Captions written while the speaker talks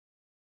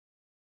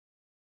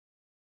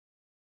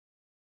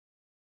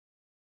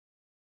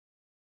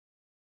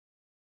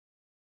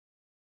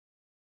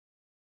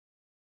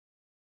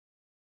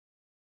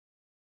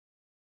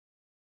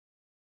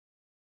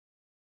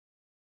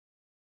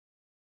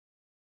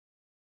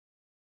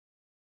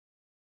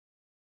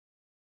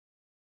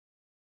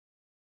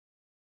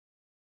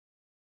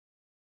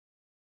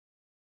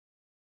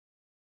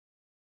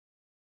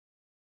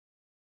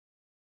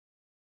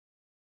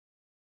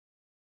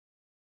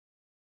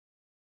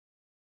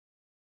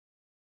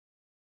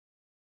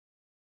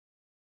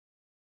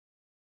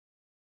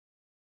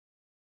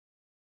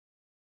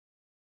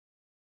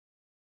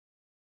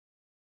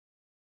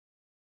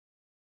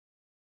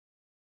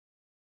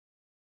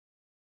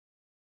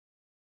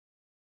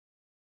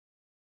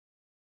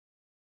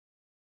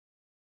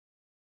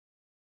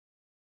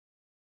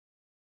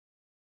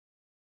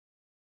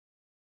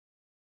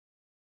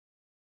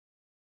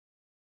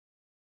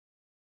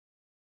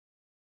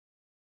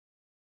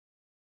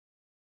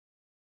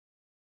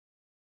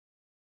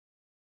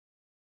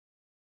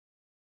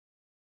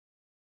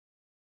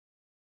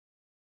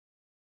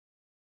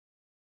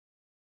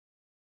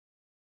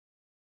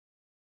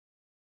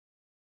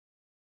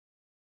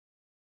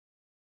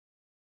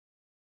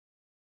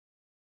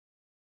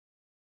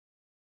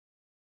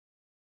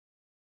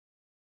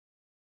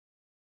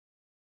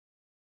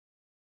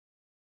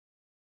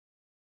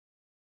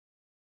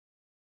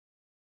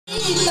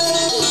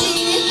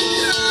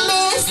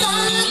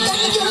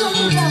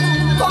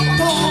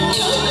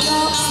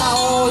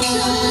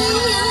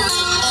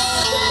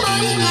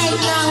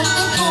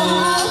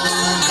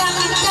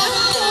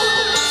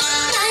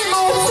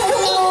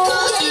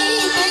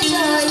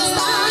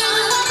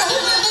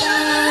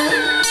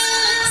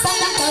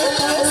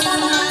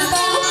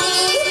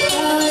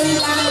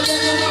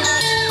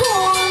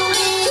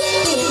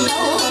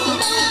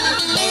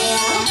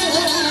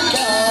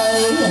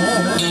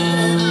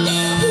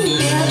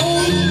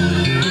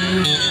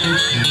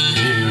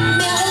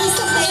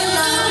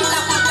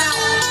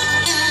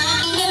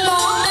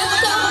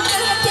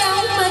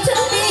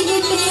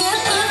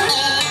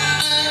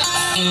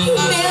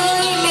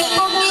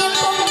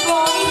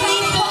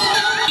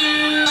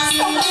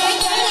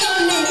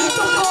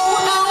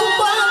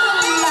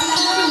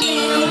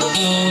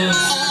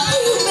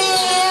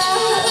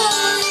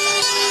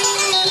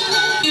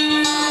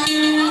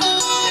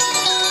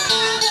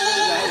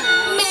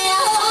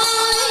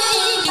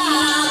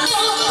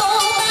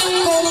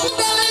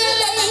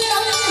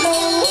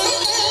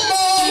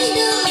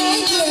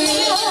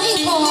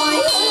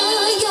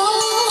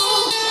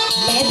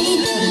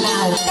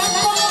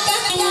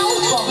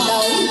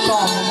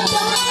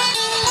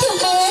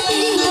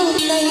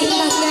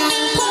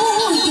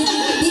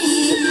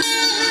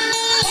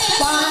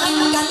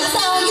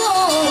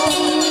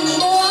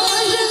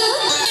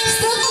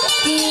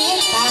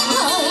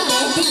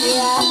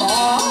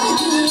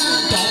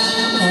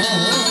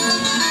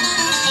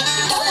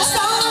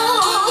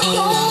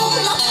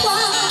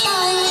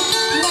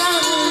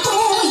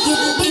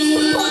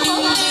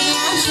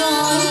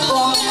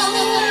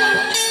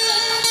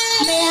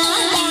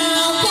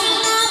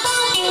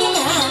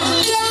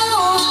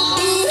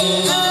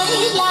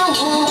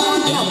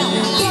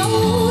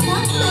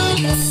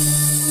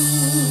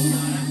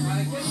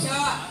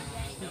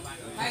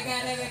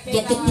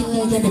Dạ kính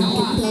thưa gia đình,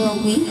 kính thưa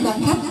quý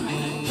quan khách,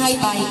 hai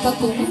bài có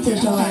cúng vừa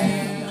rồi.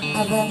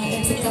 Vâng,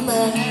 em xin cảm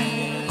ơn.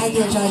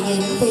 Vừa rồi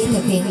Diễm Vi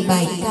thực hiện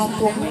bài ca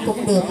cúng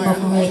cũng được một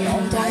người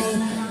anh trai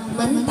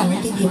mến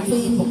tặng cho Diễm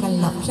Vi một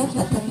hành lộc rất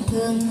là thân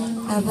thương.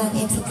 Vâng,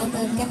 em xin cảm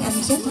ơn các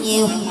anh rất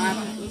nhiều.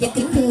 Dạ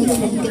kính thưa gia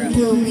đình, kính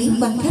thưa quý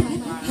quan khách,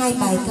 hai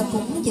bài ca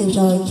cúng vừa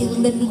rồi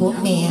chương linh của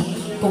mẹ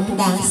cũng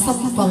đã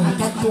xong phần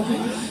ca cúng.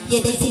 Về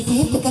đây xin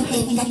phép cho các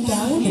em các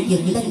cháu được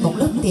dựng lên một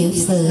lớp tiểu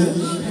sử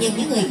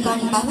những người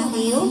con báo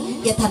hiếu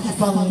và thành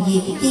phần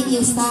diễn viên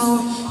như sau: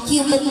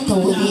 Chiêu Linh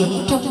thụ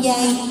diễn trong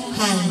vai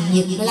Hàng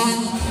Nhật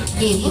Lan,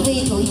 Diễm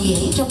Vi thụ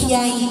diễn trong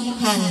vai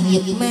Hàng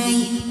Nhật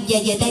Mai. Và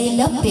về đây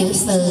lớp tiểu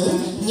sử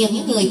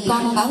những người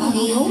con báo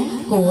hiếu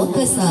của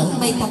cơ sở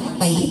May Tắm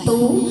Bảy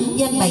Tú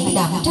danh Bảy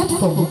đảm trách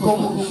phụng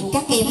cúng.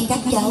 Các em các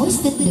cháu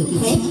xin được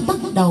phép bắt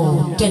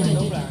đầu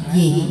trình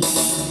diễn.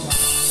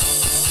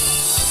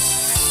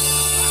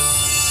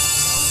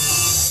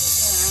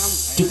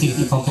 Trước khi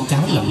con các cháu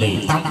làm lì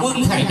tam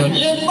quân thầy rồi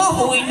lên bó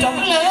hùi trọng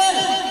lên.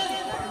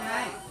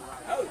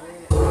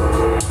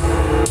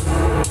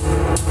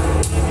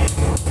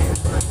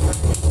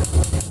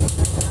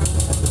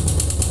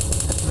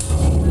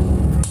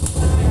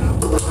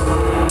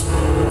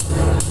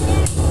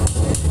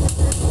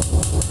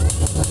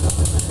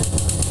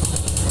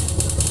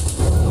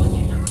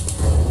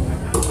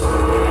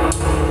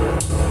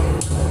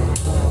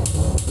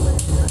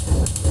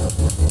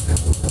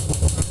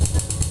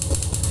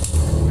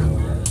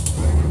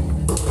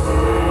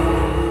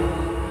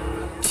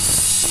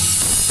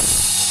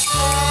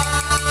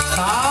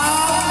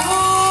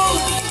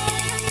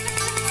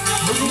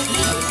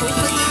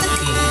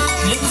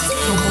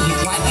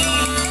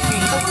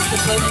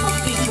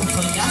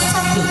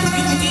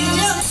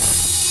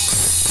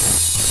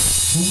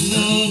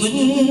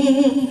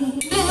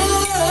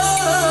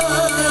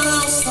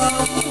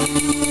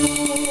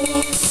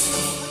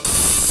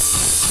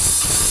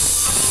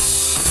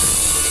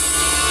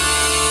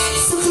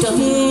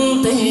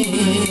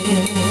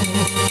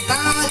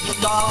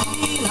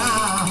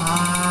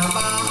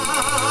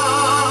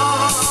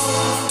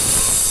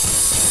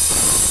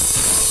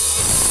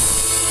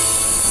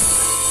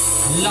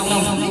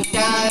 Lòng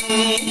trai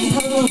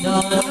thân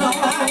đời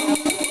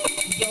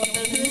do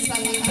tư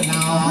xanh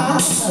nào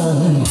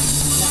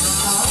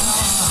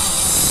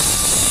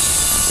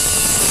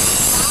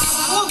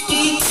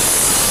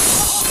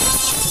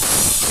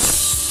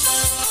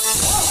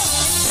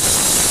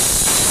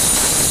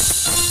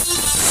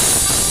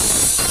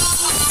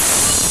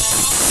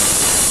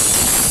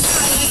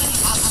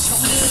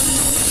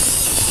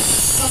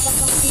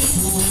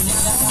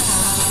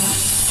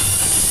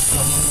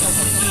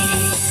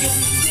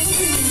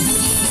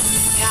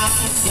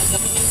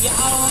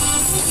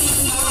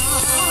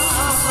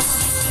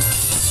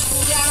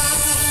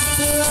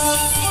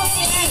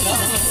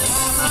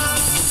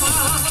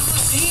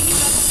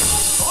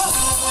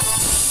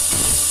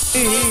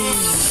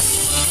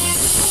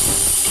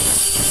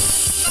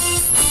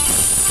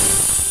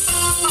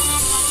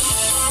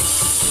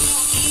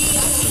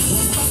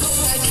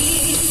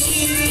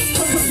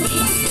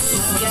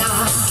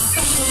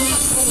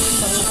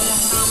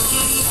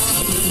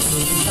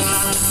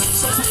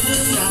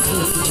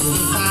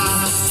ta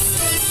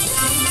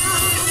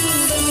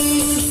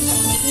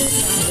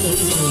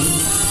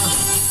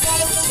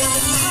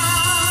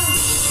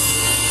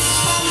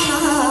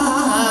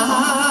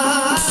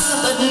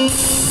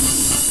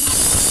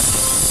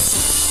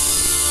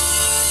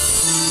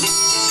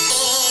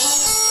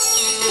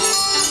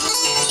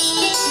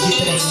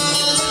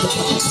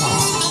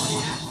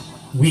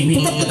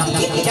Nguyện tất cả đồng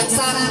kiếp chẳng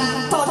xa,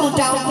 to đường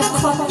trào đất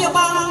Phật gia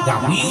ban,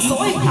 gạo yên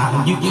dối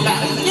hàng như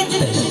lãng nhất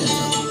tình.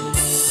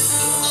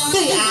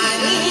 Tuy ai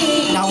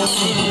đầu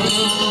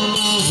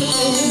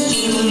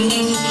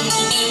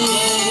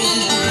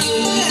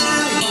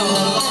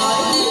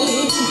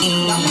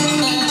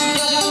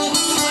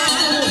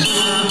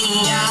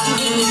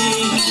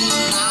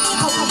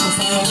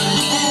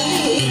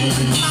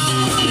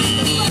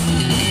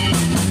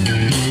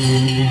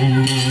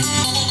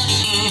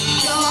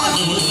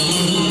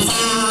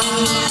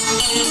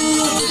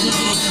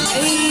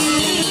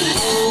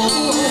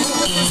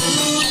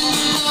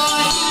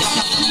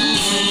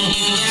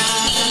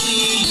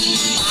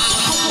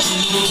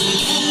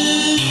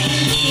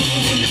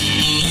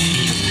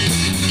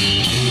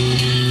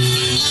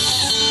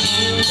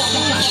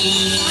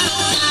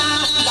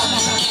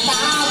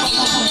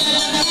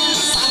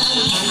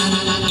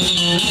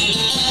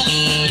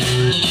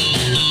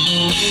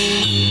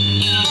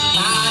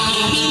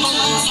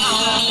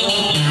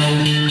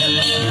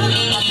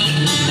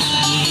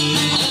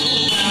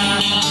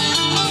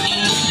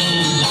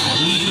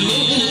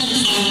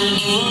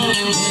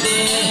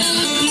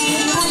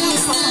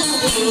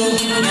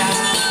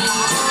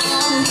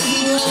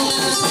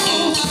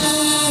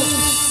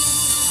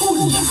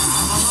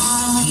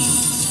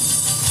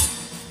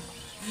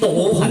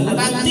bộ hành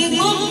đang tiến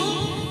bước,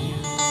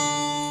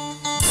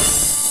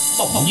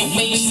 bỗng như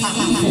mây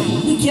sáng phủ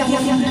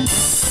giăng,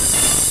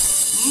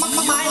 mắt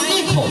mái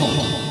liên hồn,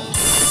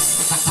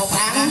 ta không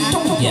án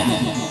trong nhà,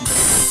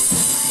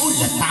 ôi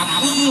là tạm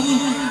ương,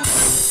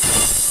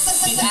 tất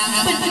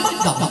cả bên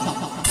bất động,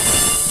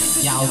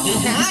 vào chữ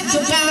há cho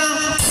ca,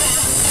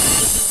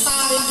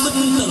 ta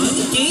bình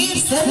tử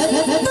chỉ sẽ lên.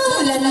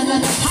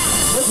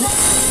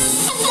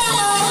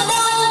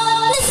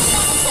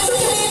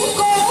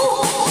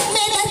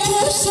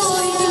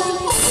 Rồi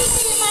một cái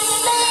gì mà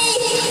đây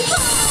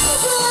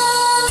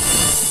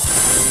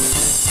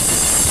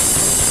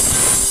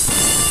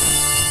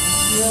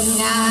đường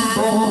ngàn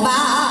bồn ba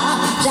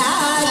ra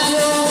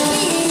trôi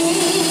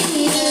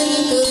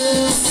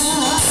từ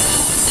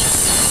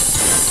xa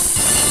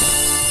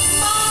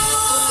bao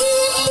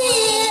kiếp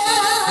kia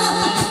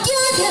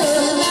chưa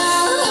thường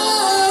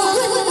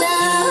huynh đường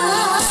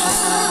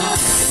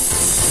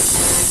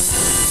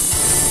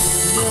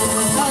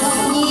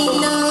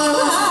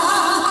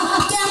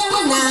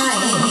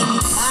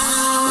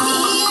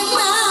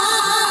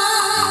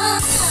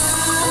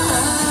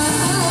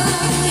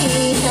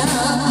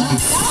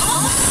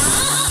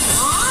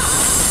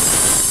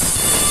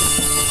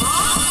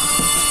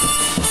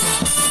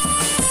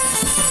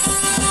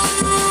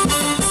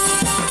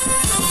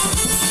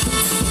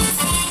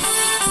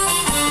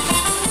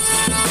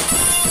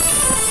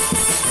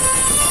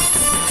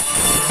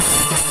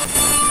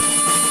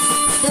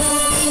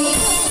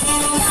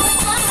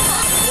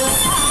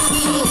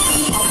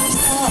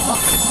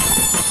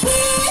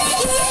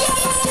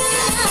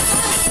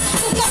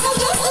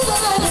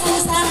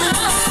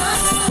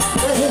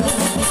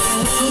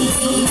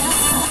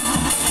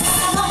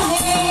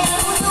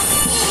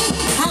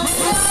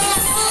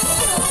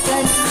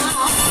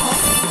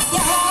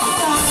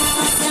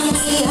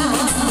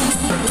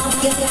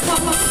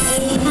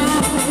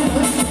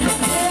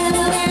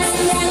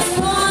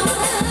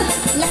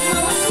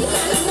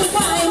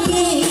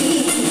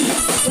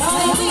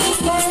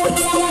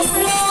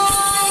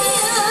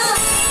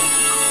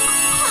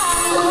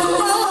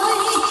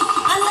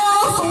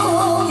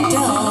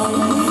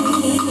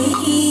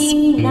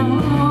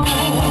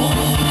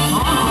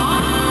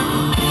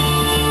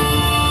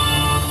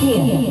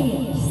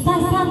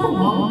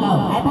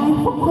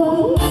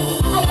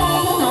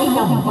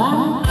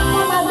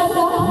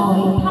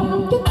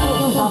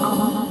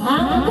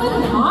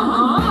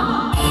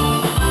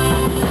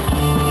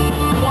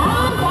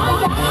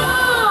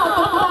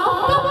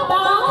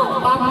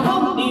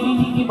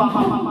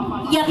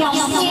không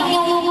nhìn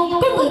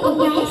nữa có người con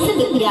gái xin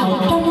được vào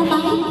trong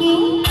bái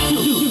kiến.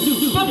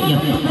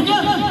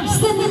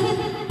 Xin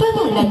tôi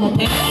một lần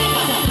nữa.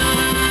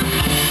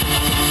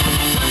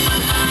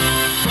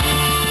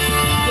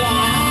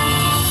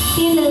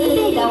 Tiên nữ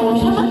đi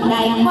đầu ra mắt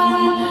đại quan,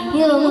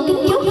 ngưỡng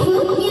kính chúc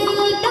phước như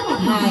đắc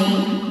hài.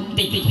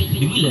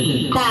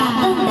 Tạ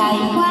ơn đại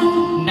quan.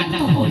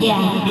 Dạ.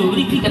 Đưa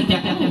đi khi tâm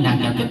trạng nàng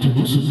cảm các chủ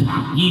sự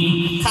thảo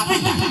nhi khá với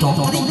đặt trò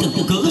đến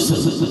từ cớ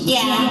sự.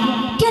 Dạ.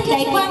 Trên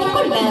đại quan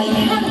có lời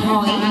hát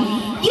hỏi,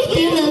 với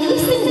tiểu nữ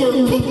xin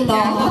được phép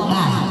tỏ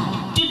bài.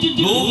 Kính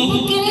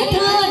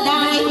thưa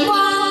đại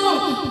quan,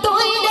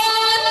 tôi đến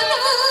đây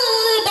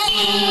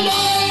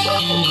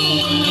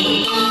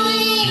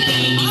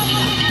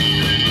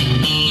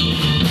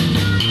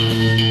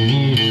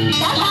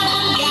đã ban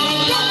dài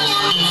cho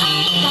nhau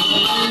đồng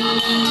quan,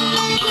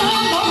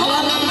 một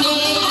lần về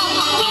thăm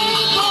quê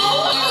cũ,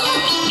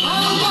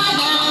 ơn gia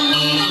đình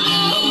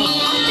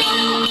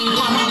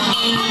làm hai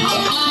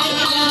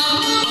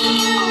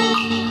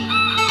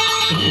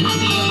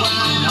qua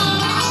lòng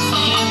ta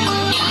xem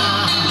nhà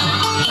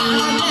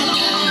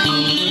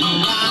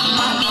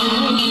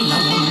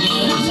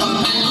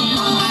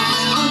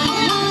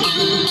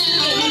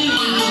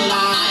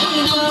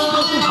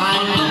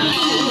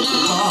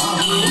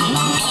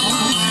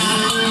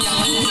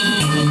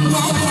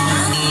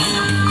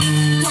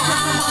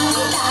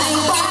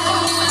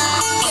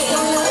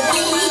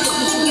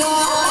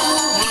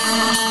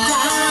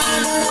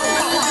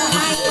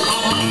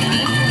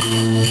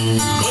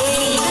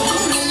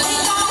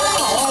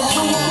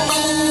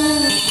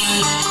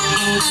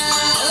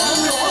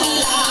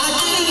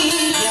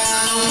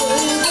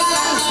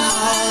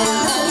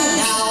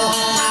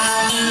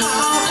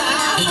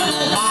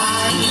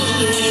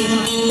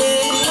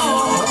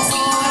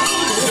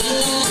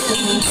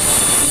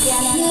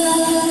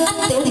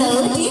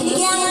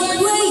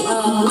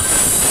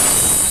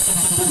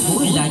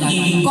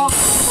một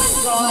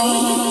rồi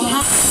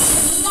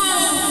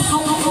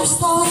không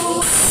soi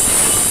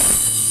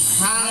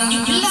hàng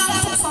những lan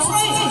không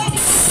soi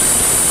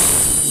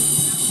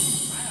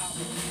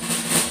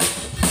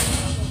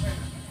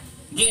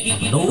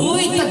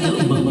đối ta tự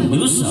mừng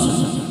biểu sợ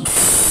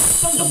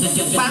trong lòng tình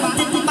chợt bán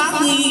tin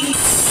bán nghi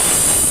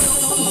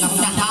nằm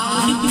đàn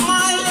đàn như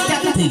mai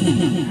chẳng thì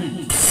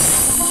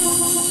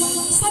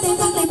sao để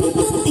con lại biết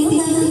tên tiểu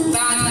nữ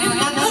ta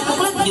đang ớt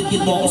một lát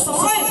nhìn bộ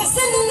sói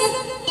xin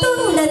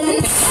tương lĩnh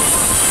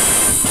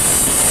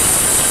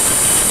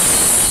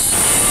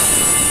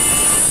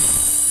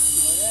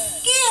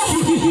kia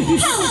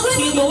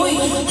khi bối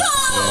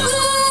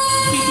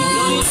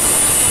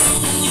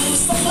nhưng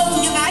sông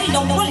lên như ái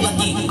đâu có làm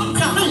gì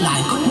khá nói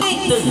lại cũng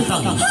ngay từ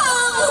tầng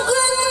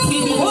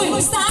khi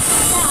bối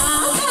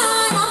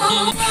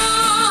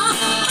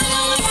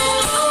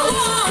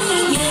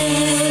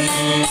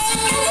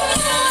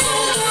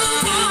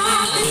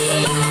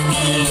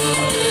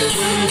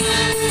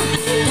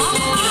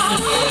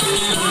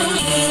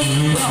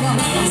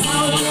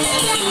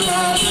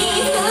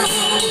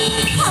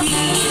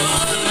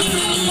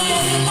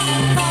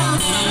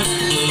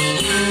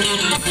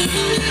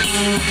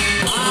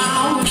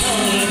bao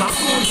đời bóng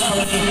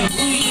đời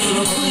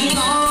vui cười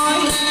nói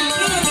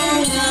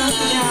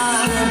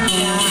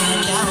nhà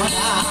chào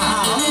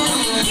đào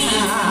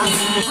nhà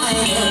hai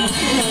bên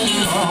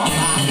có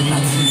bàn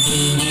lần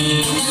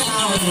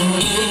sao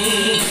đi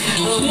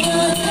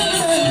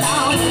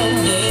tao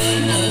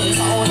về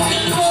sau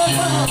đánh con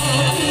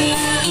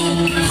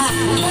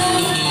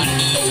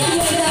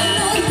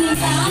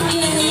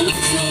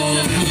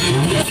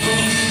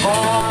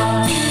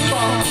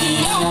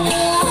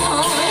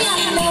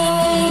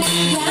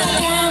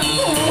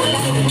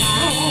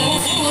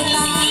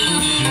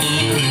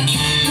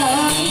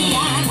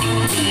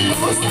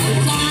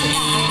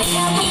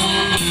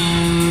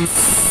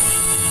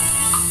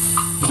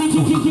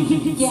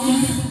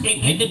em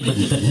hãy nên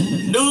bình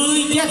tĩnh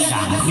nơi giá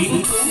sản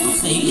biến cố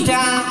xảy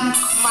ra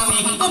mà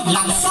mẹ có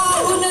làm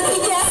sao nơi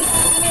giá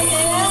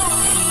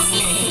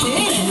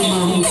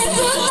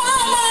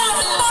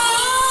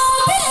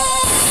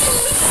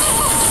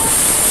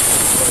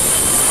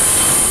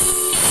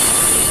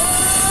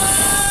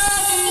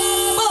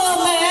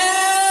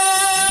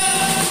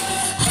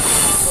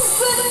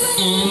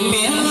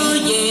mẹ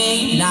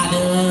về là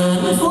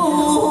đền phố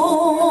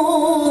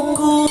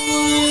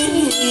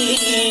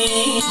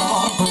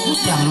con cũng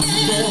chậm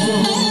chân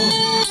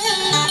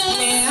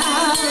mẹ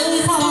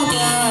ơi không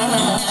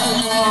chờ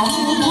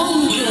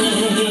con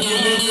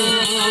về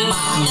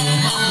mà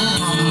mẹ âm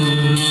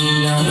thầm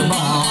nỡ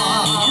bỏ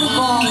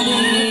con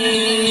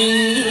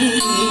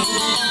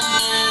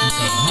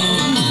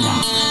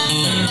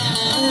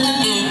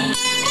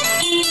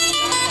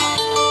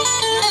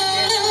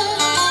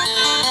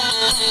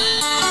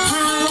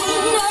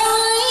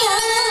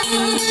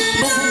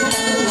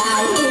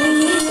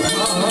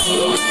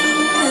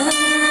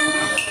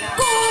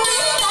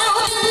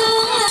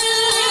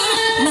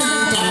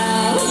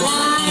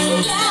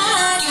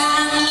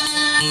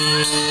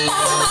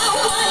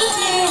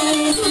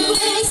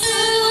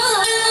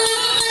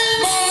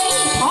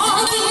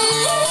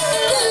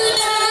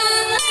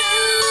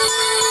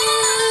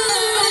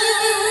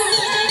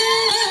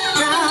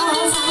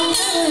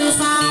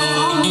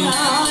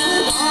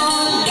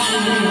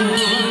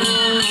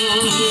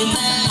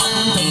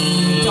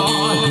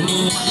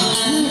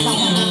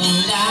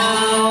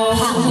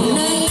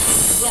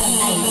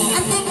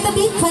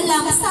đi phải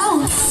làm sao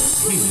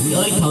Huỳnh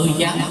ơi thời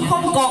gian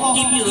không còn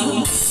kịp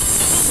nữa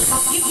tập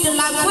kiếp trên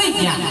lai quê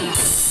nhà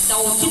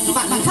đầu chính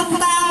mặt khăn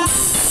tan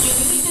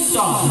những cái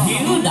trò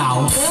hiếu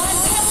đạo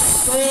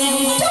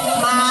quyền chấp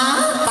mã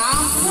tam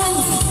quân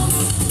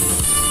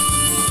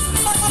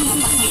bất kỳ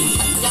bất kỳ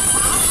giặc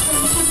mã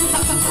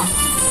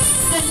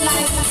trên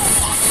lai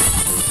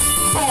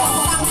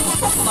bỏ tăng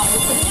quốc bảo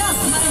nhớ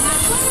mà hàng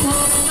quốc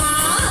thường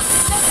mã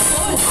chấp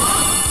đối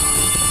họ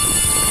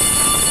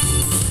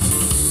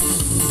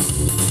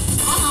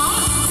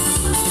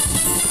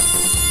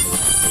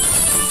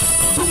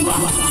Trung Quốc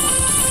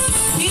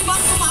đi bắt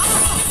mã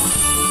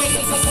cái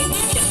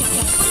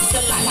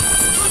chân lại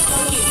cho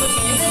chị mình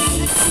nghe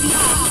đi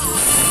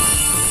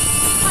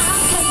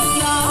không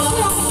giờ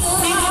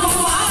đi bắt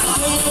mã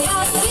về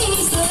ở dưới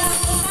sườn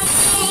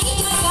anh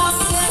gặp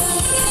chân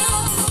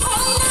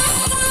ôi nát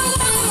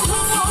tăng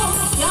hồ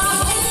giờ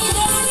anh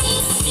đến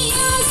đi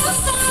xuất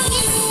xa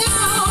nhìn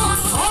nhau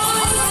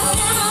ôi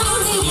nào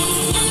đi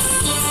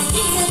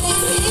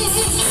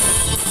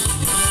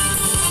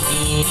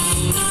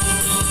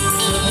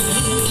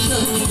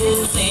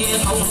sẽ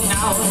không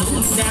nào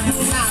đúng đáng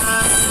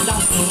na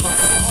lòng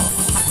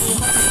thật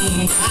mất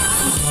cả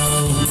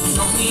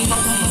nỗi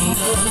mong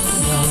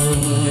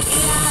đơn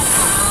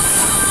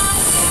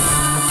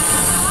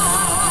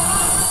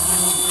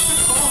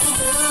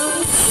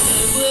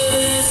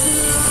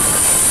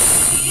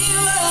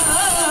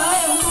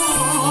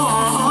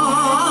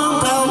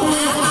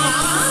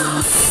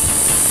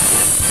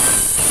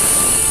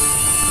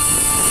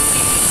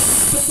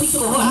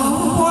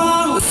áo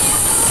quang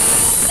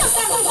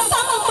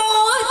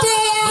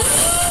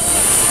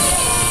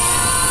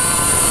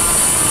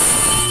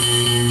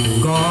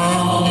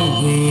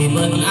con vì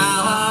mình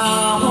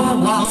áo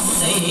quăng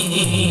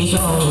đi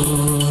rồi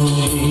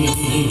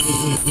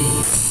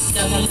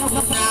chẳng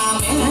lúc nào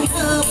mẹ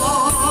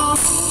bỏ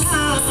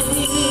hai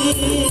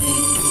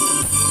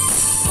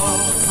con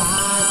xa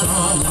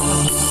cho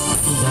lòng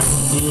dần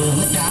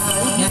đưa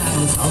trái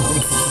ngang sầu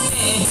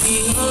mẹ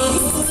hiền ơi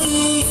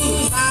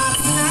ta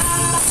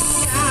ngát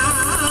nhà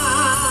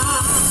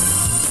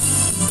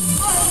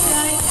ôi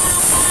trời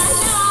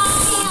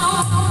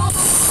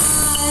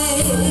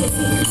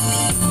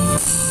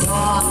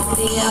cho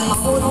tia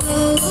màu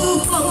tư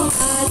không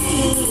ai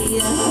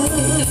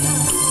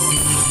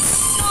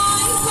nói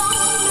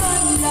không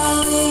nên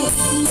lời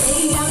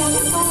để đắng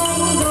tôi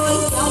đôi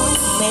chồng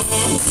mẹ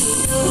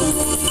ơi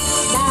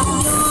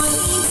đang nói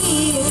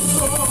kia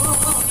thôi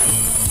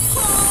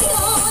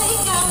ôi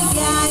cao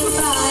dài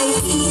bài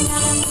khi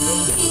nắng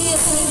kia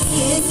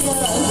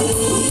trời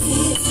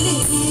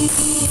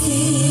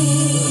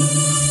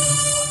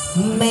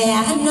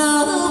mẹ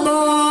nỡ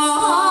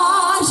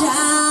bỏ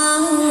ra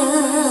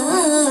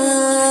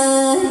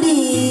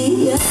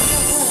đi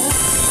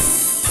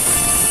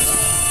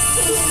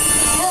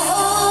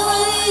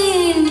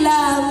ơi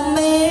là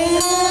mẹ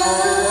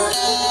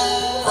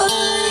ơi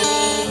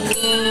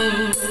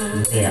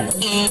mẹ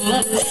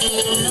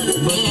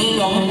với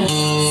con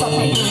sao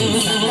mẹ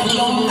các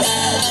con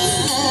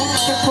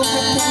các con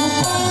các cháu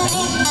còn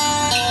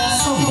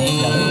sao mẹ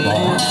lỡ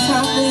bỏ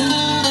sao đi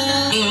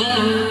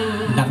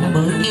nắng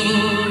mới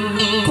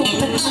không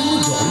thích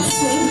nắng dội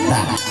xế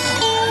tàn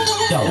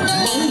chậu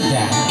mới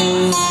rạng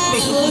mẹ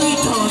ơi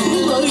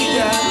trời mới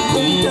rạng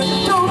không tránh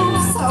trốn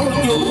sao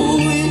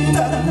vui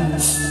ta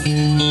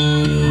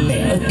mẹ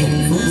ở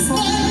cùng phương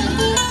sống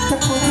các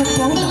con các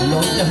cháu nặng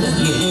lỗi đã mất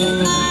gì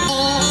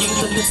nhưng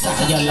tin tức xạ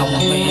vào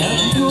lòng mẹ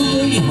thương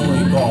đi hồi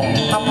còn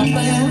tâm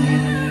bé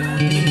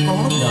nhưng có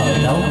ngờ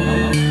đâu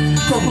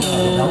không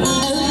ngờ đâu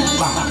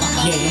bằng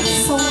vậy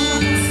xong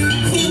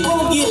khi con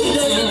về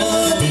đây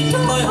thì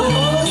trời ơi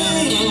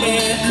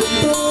mẹ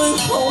tôi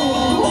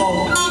không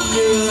còn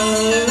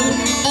nhớ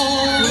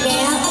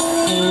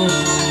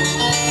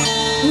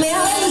mẹ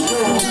ơi dù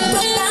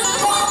cho các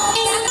con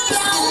các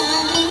cháu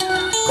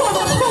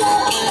không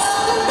khôn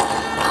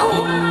đâu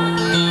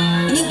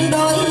nhưng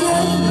đối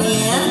với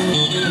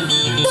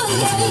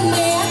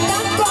mẹ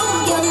các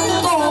con vẫn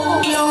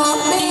còn nhỏ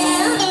bé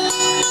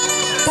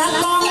các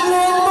con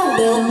luôn muốn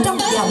được trong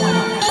vòng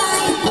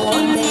tay của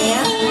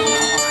mẹ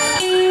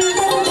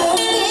muốn được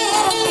nghe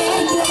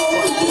mẹ dỗ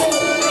về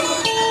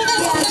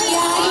và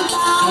dạy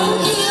bảo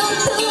yêu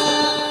thương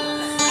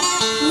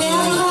mẹ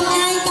ơi hôm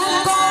nay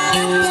các con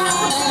các cháu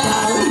đã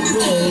trở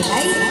về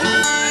đây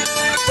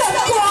các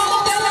con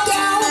các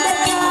cháu đã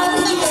trở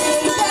về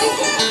đây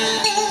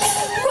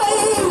quay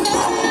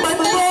lòng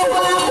mình vô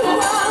áo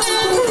hoa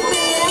của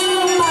mẹ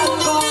mà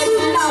coi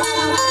lòng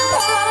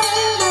ta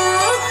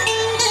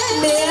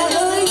mẹ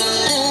ơi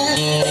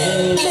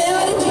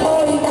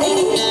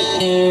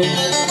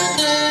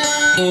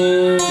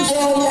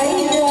rồi đây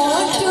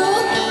nữa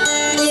trước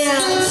nhà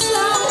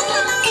sau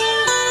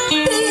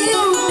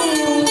tiêu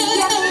điều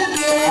vắng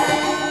vẻ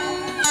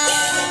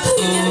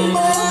nhưng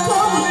bố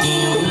không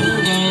chịu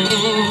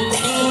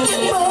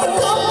nhưng bố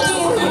không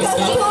chịu các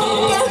con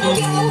các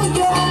cháu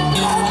dọn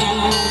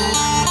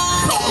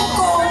không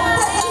còn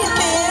thấy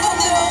mẹ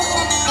nữa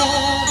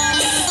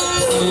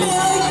mẹ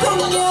ơi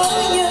không nhớ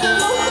những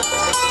lúc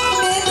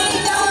mẹ đi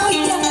đâu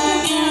chẳng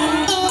nhà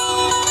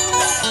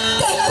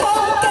các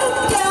con các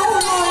cháu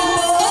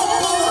ngồi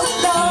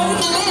mở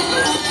cửa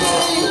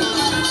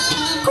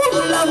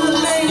đợi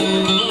mẹ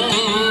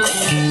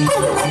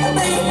con lần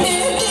này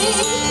mẹ đi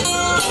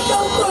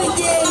đâu có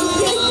về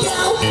với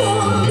cháu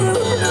con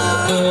được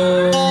nữa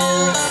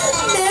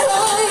mẹ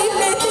ơi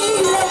mẹ đi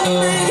lần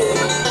này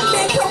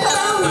mẹ không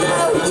bao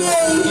giờ về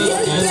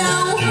với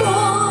cháu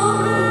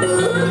con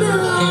được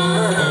nữa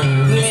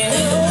mẹ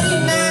ơi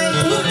nay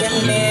trước dành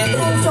mẹ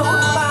con xót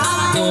ba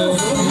cô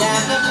nhà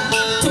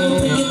chung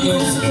thứ nhất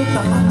con xin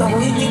tặng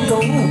tội với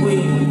câu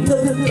quyền thứ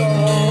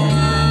con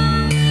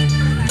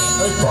mẹ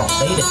ơi còn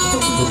đây là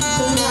chung dụng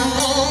thứ hai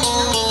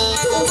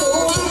chung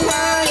dụng thứ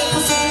hai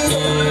con xin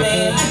dùng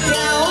mẹ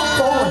cháu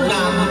con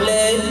làm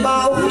lễ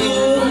báo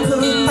hiếu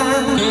thương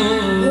tan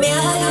mẹ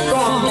ơi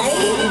còn đây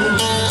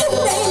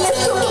là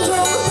chung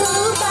dụng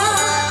thứ ba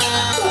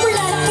cũng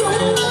là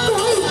chung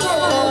cuối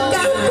cùng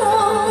các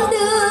con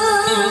đưa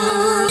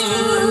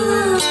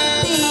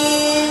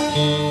tiền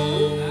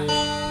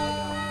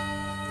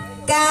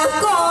các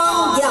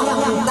con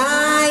vòng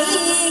tay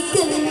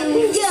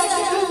kinh dân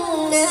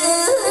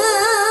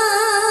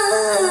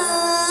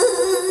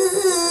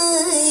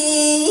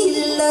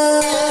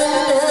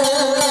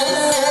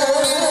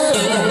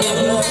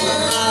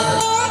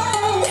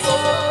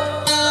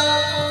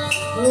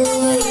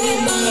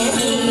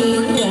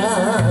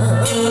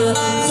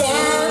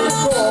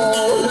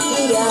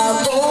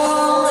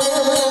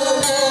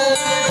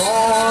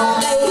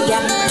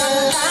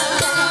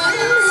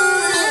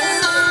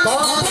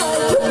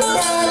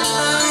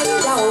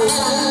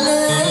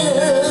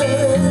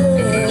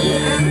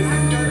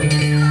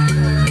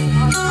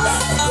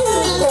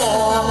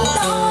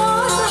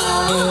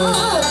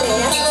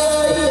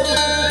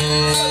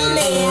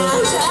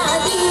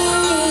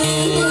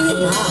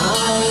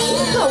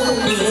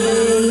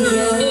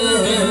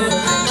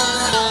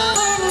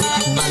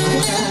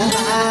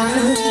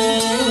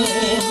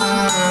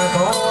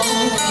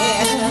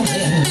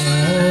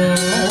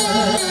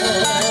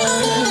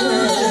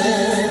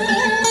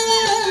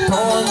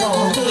thôi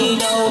còn đi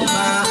đâu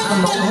mà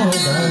mong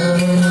đợi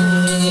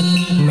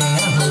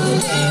mẹ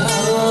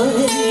hỡi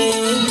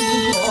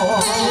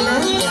con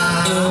nắng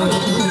chào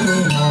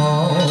hồn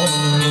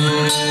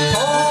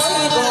thôi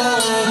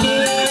còn chi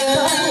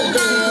tới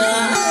đưa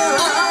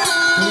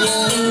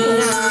những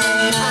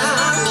ngày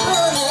tháng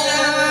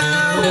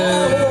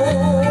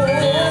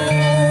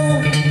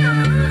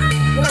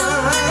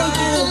nái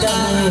chứ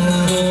trần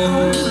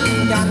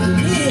chẳng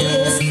biết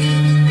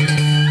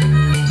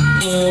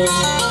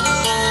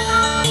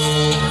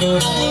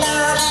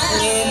nát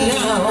nghiêng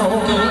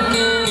nhau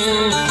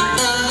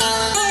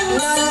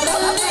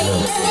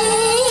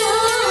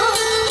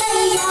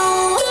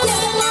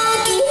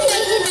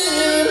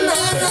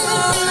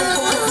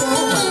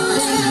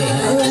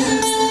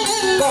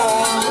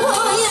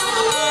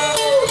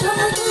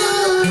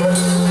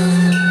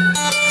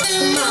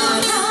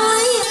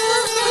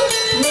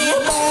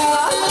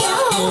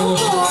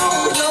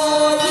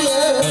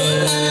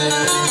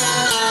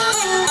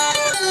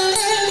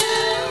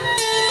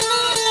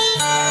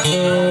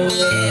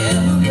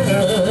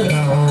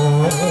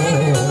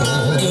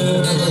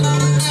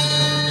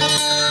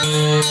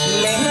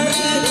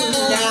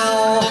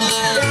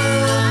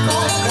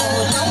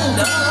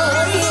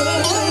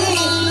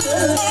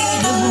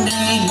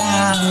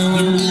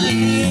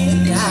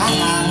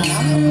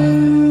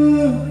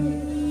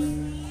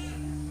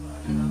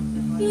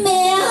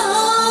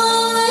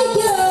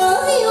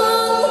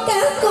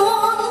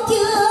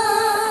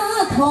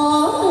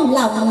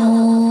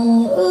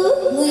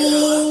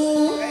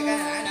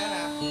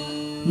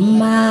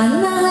mà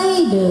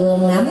nay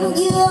đường ngắm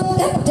dương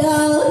cách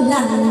trở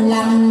lành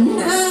lành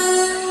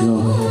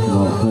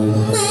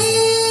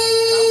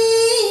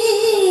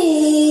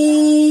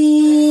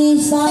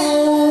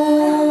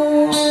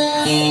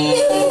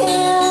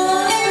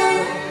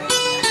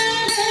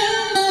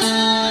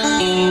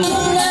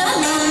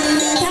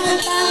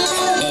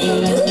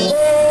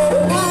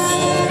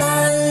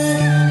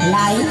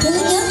lại thứ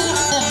nhất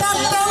các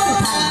con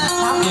thành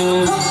tâm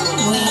không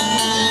nguyện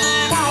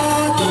cầu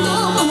cho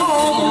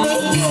hồn để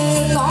về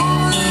con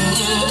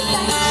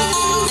mẹ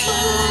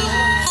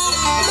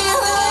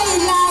ơi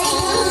lại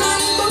thứ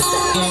hai con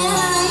xin mẹ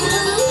hãy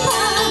thứ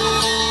ba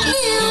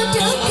nếu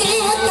trước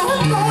kia các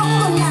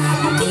con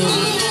làm chi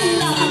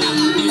lầm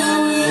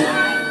lời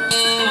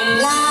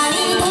lại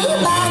thứ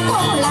ba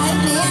con lại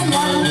mẹ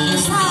lần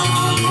sau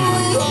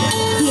cuối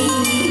vì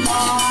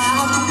bỏ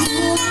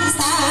dương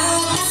xa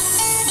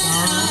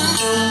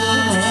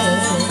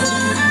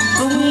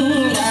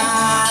cũng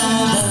đang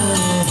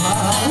từng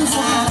thở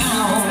xa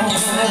nhau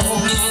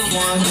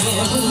nhà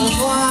nghiêng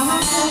quá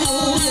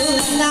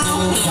náo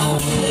đầu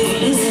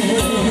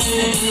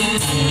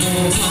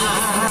xa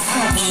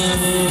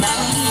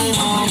đắng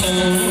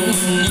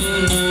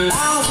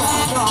bao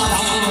cho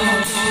lòng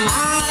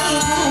ai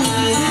cũng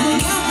nhìn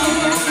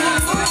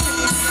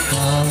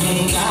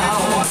trời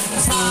cao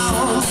sao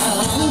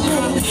thở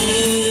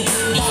gì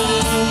đầy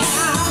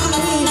áo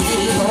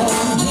đi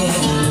con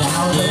nhìn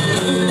vào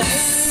lưng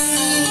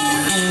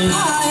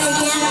thời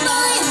gian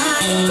tới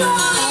hãy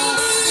trôi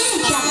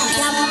đi chậm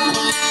chậm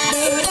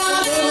để con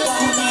bên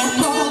gần mẹ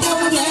con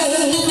không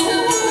vậy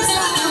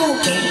sao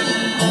kịp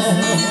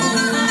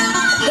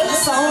đất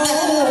sâu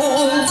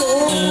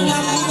xuống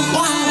ngắm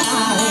quan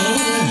ai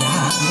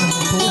nhà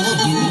thua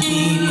dữ vì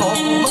con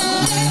mất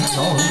mẹ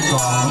rồi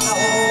còn đâu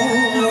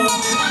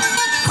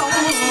không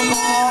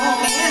còn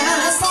mẹ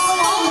sống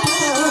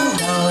thương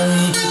đời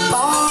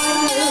con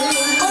như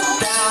mất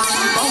tràn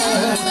con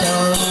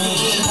trời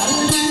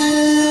thánh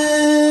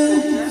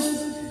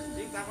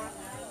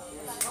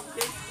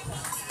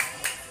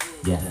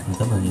Dạ,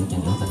 cảm ơn những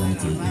chàng trai anh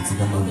chị, em xin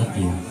cảm ơn rất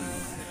nhiều.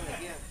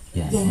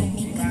 Dạ, em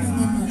cảm ơn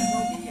anh ạ.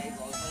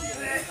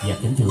 dạ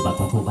kính thưa bà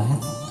con cô bác,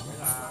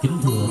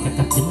 kính thưa các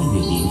cấp chính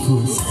quyền địa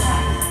phương,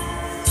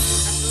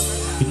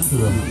 kính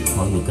thưa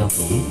mọi người cao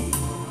tuổi.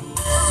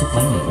 Suốt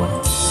mấy ngày qua,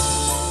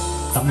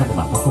 tấm lòng của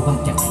bà con cô bác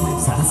chẳng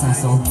xa xa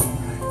xôi,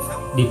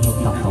 đêm hôm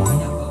tầm tối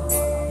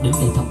đến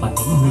đây thắp bánh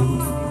hương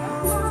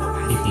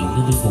để tiện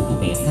đưa linh hồn của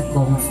mẹ các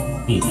con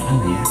về an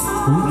nghỉ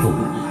cuối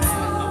cùng.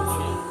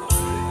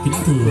 Kính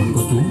thưa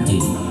cô chú chị,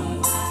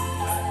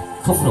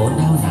 không nỗi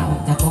đau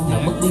nào các con đã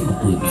mất đi một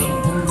người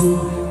mẹ thân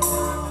thương,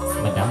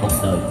 mà đã một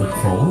đời cực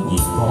khổ vì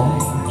con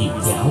vì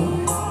cháu.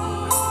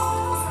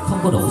 Không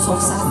có nỗi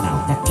xót xa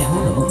nào các cháu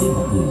đã mất đi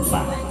một người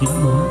bạn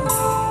kính mến.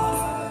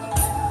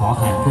 Họ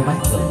hàng cô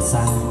bác gần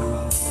xa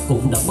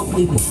cũng đã mất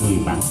đi một người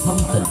bạn thâm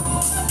tình,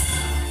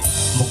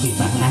 một người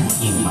bạn láng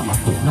giềng mà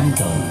 30 năm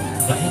trời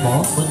gắn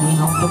bó bên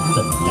nhau trong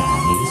tình là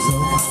nghĩa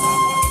sớm.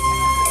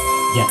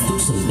 Và trước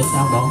sự lớn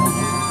đau đó,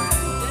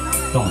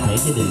 toàn thể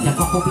gia đình các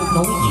con có biết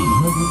nói gì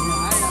hơn,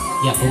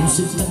 và cũng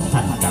xin chân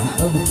thành cảm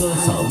ơn cơ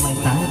sở mai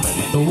táng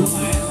Bảy Tú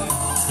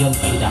dân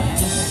Bảy đảm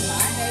trách,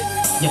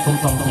 và cũng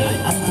toàn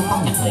thể anh trong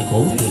ban nhạc lễ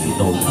cổ truyền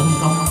đội ân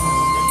công,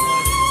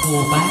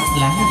 cô bác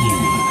láng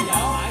giềng.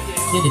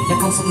 Gia đình các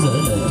con xin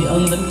gửi lời tri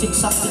ân đến chức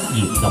sắc chức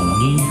việc đồng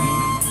nhiên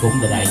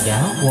cũng là đại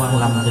giáo Quan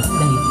Lâm đến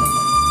đây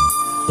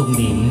tụng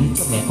niệm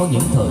cho mẹ có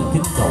những thời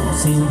kính cầu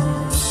siêu.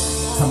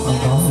 Thăm ơn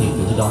đó nghĩa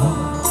cử đó,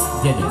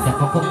 gia đình ta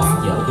có bao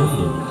giờ đến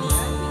được.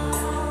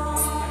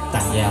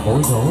 Tàng gia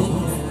bối rối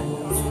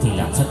thì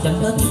làm sao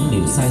tránh hết những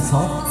điều sai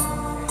sót.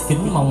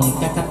 Kính mong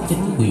các cấp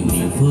chính quyền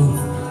địa phương,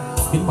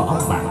 kính mong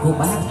ông bà cô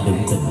bác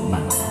lượng tình mà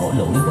bỏ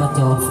lỗi qua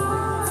cho.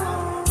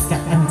 Các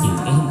anh chị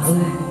em ơi,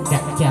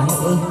 các cháu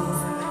ơi,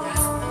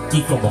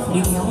 chỉ còn một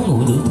đêm ngắn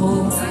ngủi nữa thôi,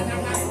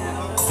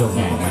 rồi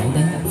ngày mai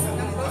đây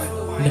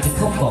mình sẽ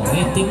không còn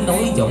nghe tiếng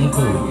nói giọng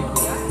cười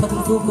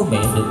thân thương của mẹ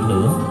được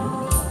nữa.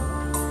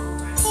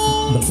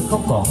 Mình sẽ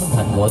không còn hân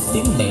hạnh gọi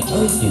tiếng mẹ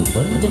ơi nhiều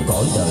mến trên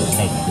cõi đời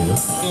này nữa.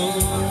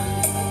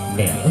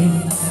 Mẹ ơi,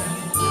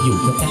 dù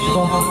cho các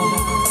con,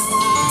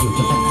 dù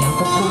cho các cháu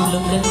có khôn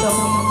lớn đến đâu,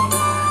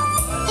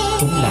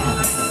 cũng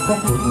là con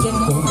của chết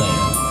của mẹ.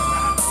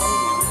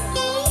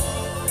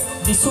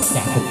 Đi suốt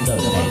cả cuộc đời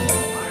này,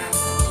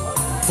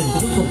 tình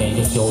thương của mẹ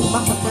được dội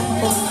mắt vào các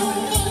con.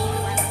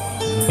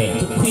 Mẹ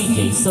thức khuya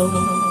dậy sớm,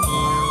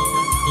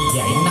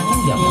 dậy nắng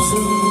dầm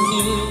sương.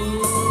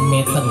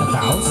 Mẹ tần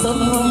tảo sớm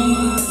hơn,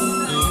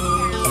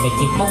 mẹ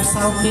chỉ mong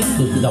sao kiếm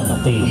được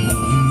đồng tiền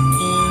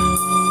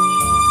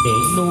để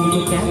nuôi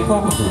cho các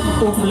con được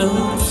ôm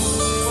lớn.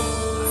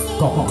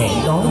 Còn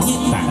mẹ đó với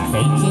tàn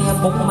phải che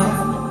bóng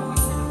mát,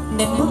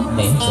 nên mất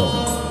mẹ rồi,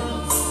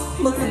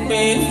 mất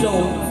mẹ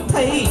rồi,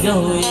 thấy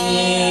đời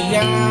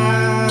ra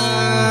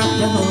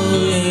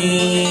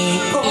đời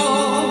con.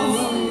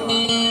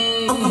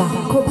 Ông bà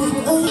cô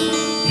bác ơi,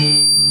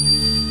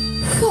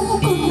 không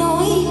có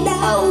nỗi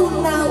đau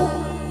nào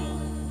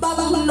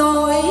bằng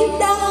nỗi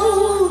đau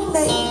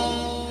này,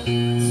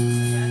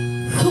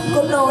 không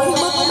có nỗi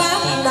mất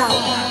mát nào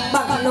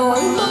bằng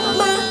nỗi mất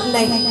mát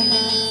này.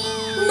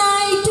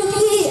 Nay trước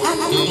khi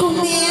anh cùng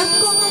mẹ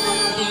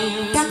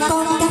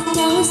con các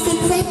cháu xin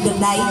phép được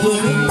đại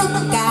diện tất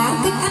cả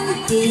các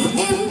anh chị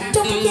em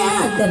trong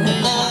gia đình,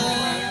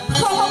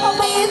 không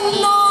biết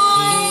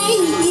nói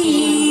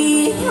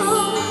gì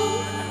hơn,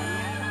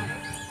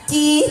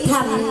 chỉ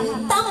thành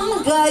tâm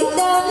gửi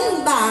đến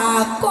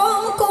bà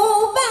con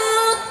cô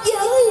bác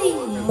với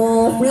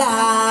một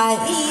lời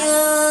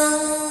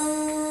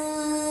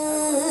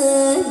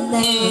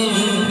này.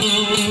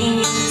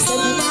 Xin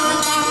bà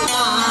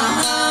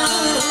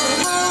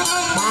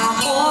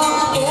con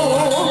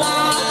cô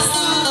bác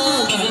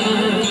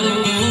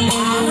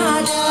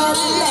đã đến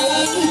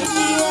đây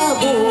chia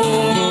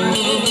buồn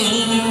với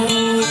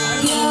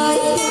gia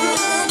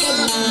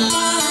đình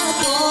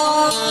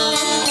con.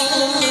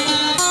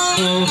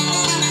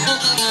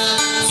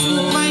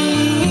 Mấy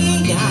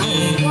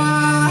ngày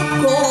qua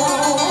cô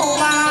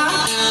bác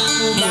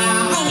đã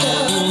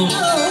đến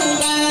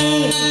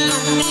đây,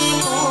 anh em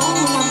con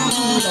nằm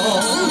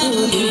lộn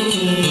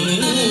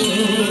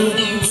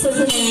xin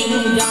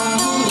lòng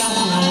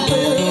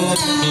thương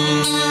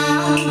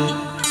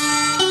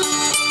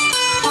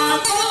Bà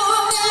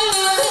con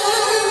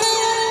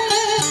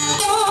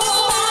cô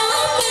bác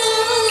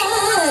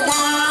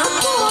đã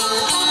có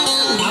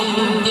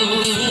lòng đến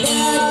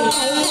đây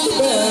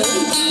để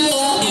chia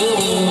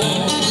buồn.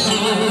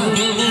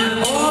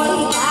 Ôi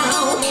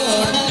cao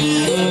đẹp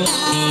biết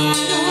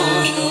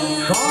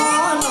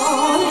có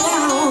nỗi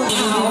đau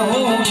nào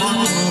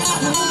bằng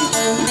thánh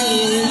tự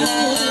nhiên,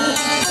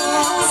 có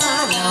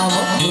xa nào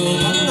một người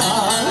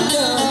thân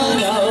ở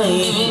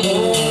đời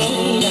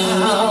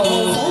nào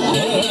phút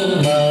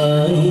em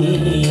đời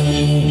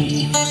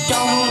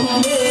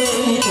trong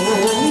đêm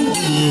tuổi.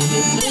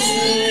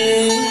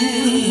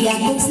 Dạ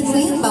con xin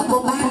khuyên bà cô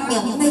bác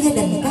nhận nơi gia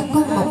đình các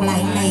con một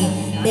lại này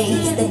để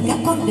gia đình các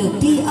con được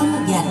tri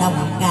ân và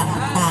đồng cảm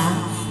tạ.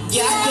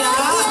 Dạ dạ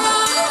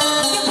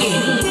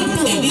Thiên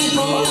thường đi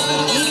cố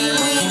đi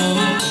nguyện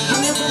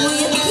nhật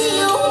nguyện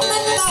thiếu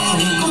nên công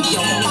con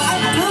chồng bái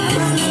trước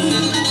rơi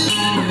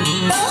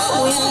tớ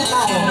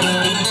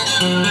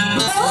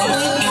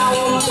nguyện cầu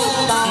chúc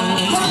toàn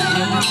dân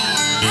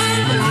an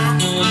lạc.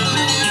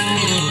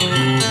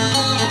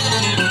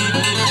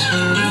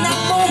 Nam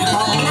mô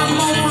Phật, Nam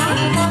mô Pháp,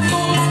 Nam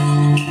mô Đăng,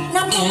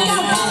 Nam mô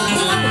Cao Đại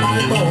Tiếng Âm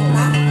Đại Bồ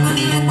Tát Ma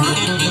Tát.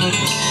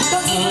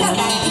 Con xin Cao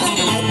Đại Tiếng Âm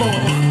Đại Bồ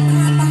Tát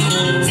Ma Tát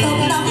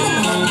sống đóng linh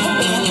hồn của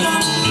mẹ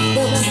con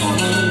được sống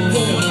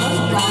về với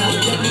cõi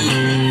vĩnh.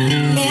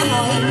 Mẹ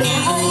hỏi mẹ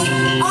ơi,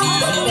 con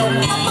thích dùng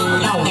nó bắt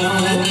đầu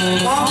rồi,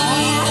 con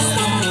mẹ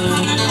sanh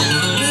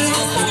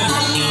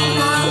thành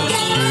ngọn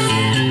danh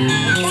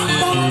các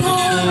con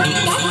thôi,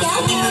 các cháu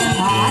thôi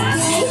thọ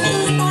chế tư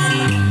tan,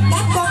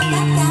 các con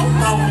các cháu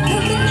cầu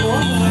chứng minh của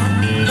mẹ,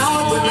 cầu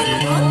chứng minh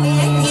của mẹ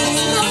nhẹ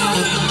nói,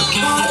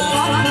 rồi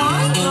con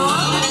nói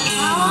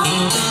ngọt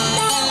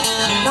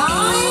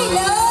nói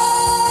lên,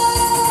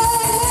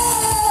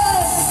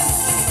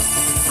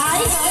 hãy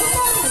nổi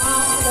lên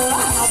ngọn lửa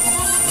hồng,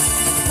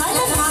 nói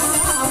lên ngọn lửa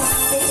hồng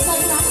để soi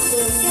sáng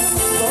đường chân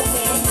của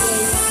mẹ về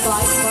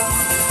cõi con.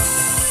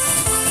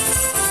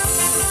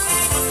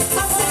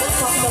 Con xin các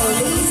con đồ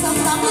ly sống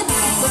đón linh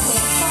hồn của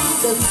mẹ con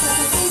được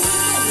sanh đi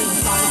về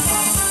cõi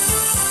con.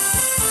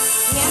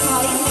 Mẹ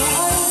hỏi mẹ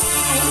ơi,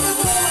 hãy nâng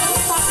lên ánh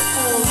sáng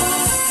mùa hoa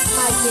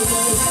mà về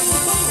đời sinh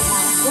của người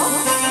làm quốc.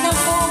 Nam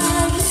mô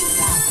A Di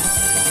Đà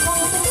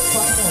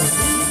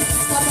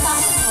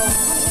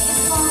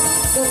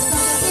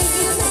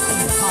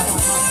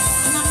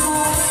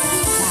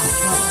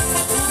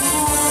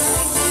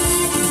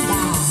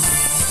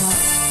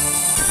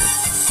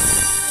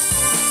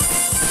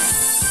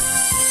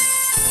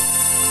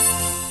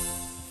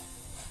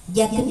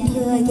Và kính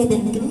thưa gia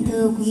đình, kính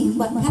thưa quý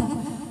quan khách,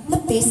 lớp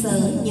tiểu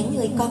sử những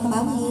người con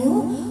báo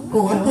hiếu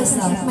của cơ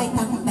sở mai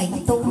táng Bảy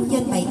Tú do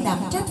anh Bảy đảm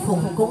trách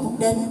phụng cúng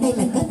đến đây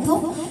là kết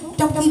thúc.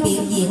 Trong khi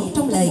biểu diễn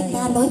trong lời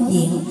ca đối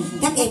diện,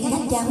 các em các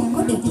cháu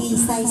có điều chi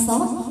sai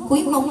sót,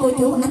 quý mong cô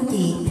chú anh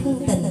chị thương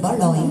tình bỏ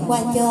lỗi qua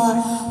cho.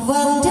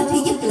 Vâng, trước khi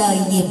dứt lời,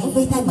 Diệm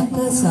Vi thay mặt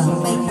cơ sở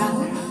mai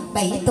táng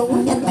Bảy Tú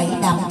do anh Bảy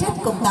đảm trách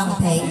cùng toàn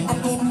thể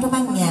anh em trong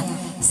ban nhạc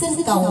xin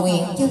cầu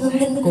nguyện cho hương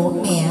linh của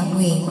mẹ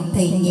Nguyễn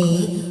Thị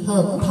Nhị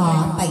hưởng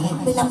thọ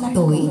 75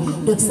 tuổi,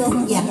 được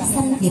sớm giảng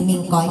sanh về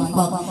miền cõi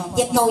Phật,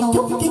 và cầu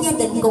chúc cho gia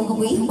đình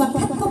cùng quý quan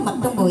khách có mặt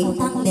trong buổi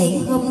tang lễ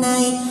hôm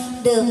nay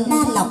được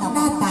đa lộc,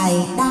 đa tài,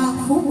 đa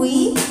phú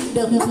quý,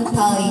 được đắc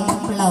thời, đắc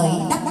lợi,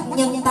 đắc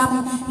nhân tâm.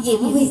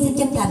 Diệm Vi xin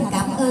chân thành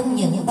cảm ơn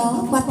những đó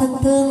qua thân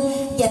thương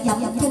và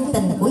tấm chân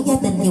tình của gia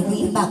đình và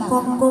quý bà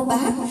con cô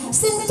bác.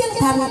 Xin chân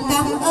thành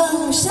cảm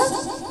ơn rất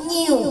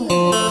nhiều.